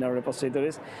GitHub, in our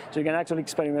repositories, so you can actually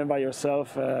experiment by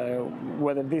yourself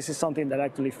whether this is something that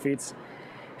actually is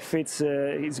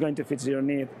going to fit your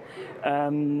need.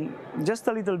 Just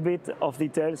a little bit of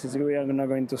details, as we are not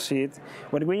going to see it.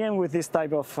 What we aim with this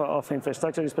type of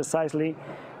infrastructure is precisely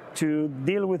to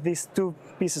deal with these 2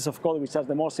 pieces of code, which are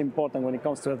the most important when it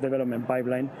comes to a development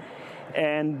pipeline,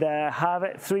 and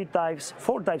have 4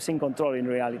 types in control in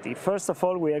reality. First of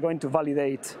all, we are going to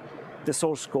validate the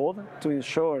source code to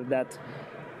ensure that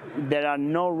there are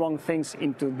no wrong things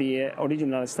into the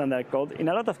original standard code. In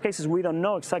a lot of cases, we don't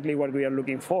know exactly what we are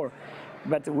looking for,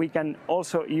 but we can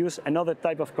also use another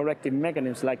type of corrective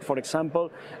mechanisms, like, for example,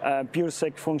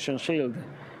 PureSec Function Shield.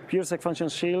 PureSec Function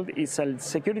Shield is a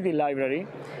security library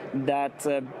that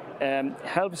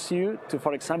helps you to,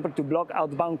 for example, to block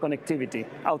outbound connectivity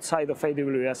outside of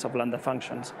AWS of Lambda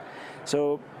functions.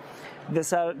 So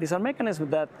these are mechanisms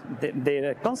that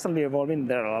they're constantly evolving.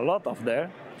 There are a lot of there.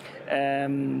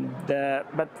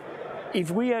 But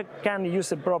if we can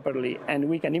use it properly and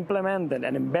we can implement them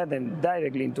and embed them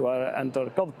directly into our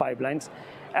code pipelines,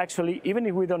 actually, even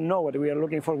if we don't know what we are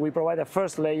looking for, we provide a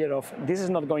first layer of this is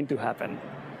not going to happen.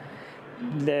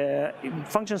 The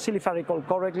functions, if I recall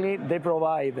correctly, they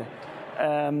provide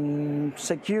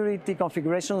security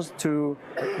configurations to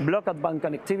block outbound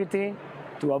connectivity,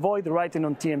 to avoid writing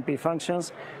on TMP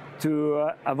functions, to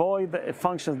avoid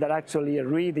functions that actually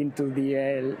read into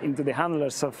the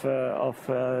handlers of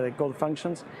code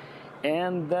functions,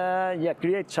 and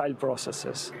create child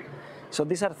processes. So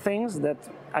these are things that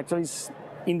actually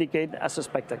indicate a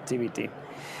suspect activity.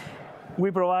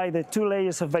 We provide 2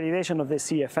 layers of validation of the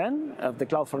CFN, of the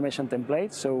CloudFormation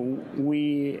template. So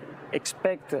we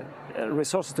expect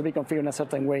resources to be configured in a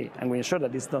certain way, and we ensure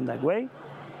that it's done that way.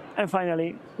 And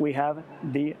finally, we have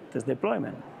the test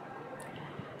deployment.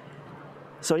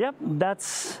 So yeah, that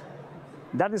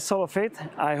is all of it.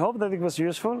 I hope that it was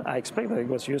useful. I expect that it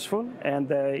was useful.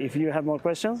 And if you have more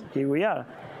questions, here we are.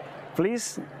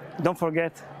 Please don't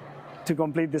forget to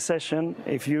complete the session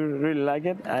if you really like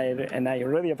it. And I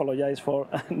already apologize for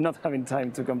not having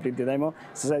time to complete the demo.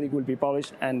 So that it will be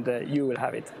published and you will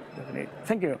have it.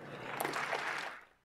 Thank you.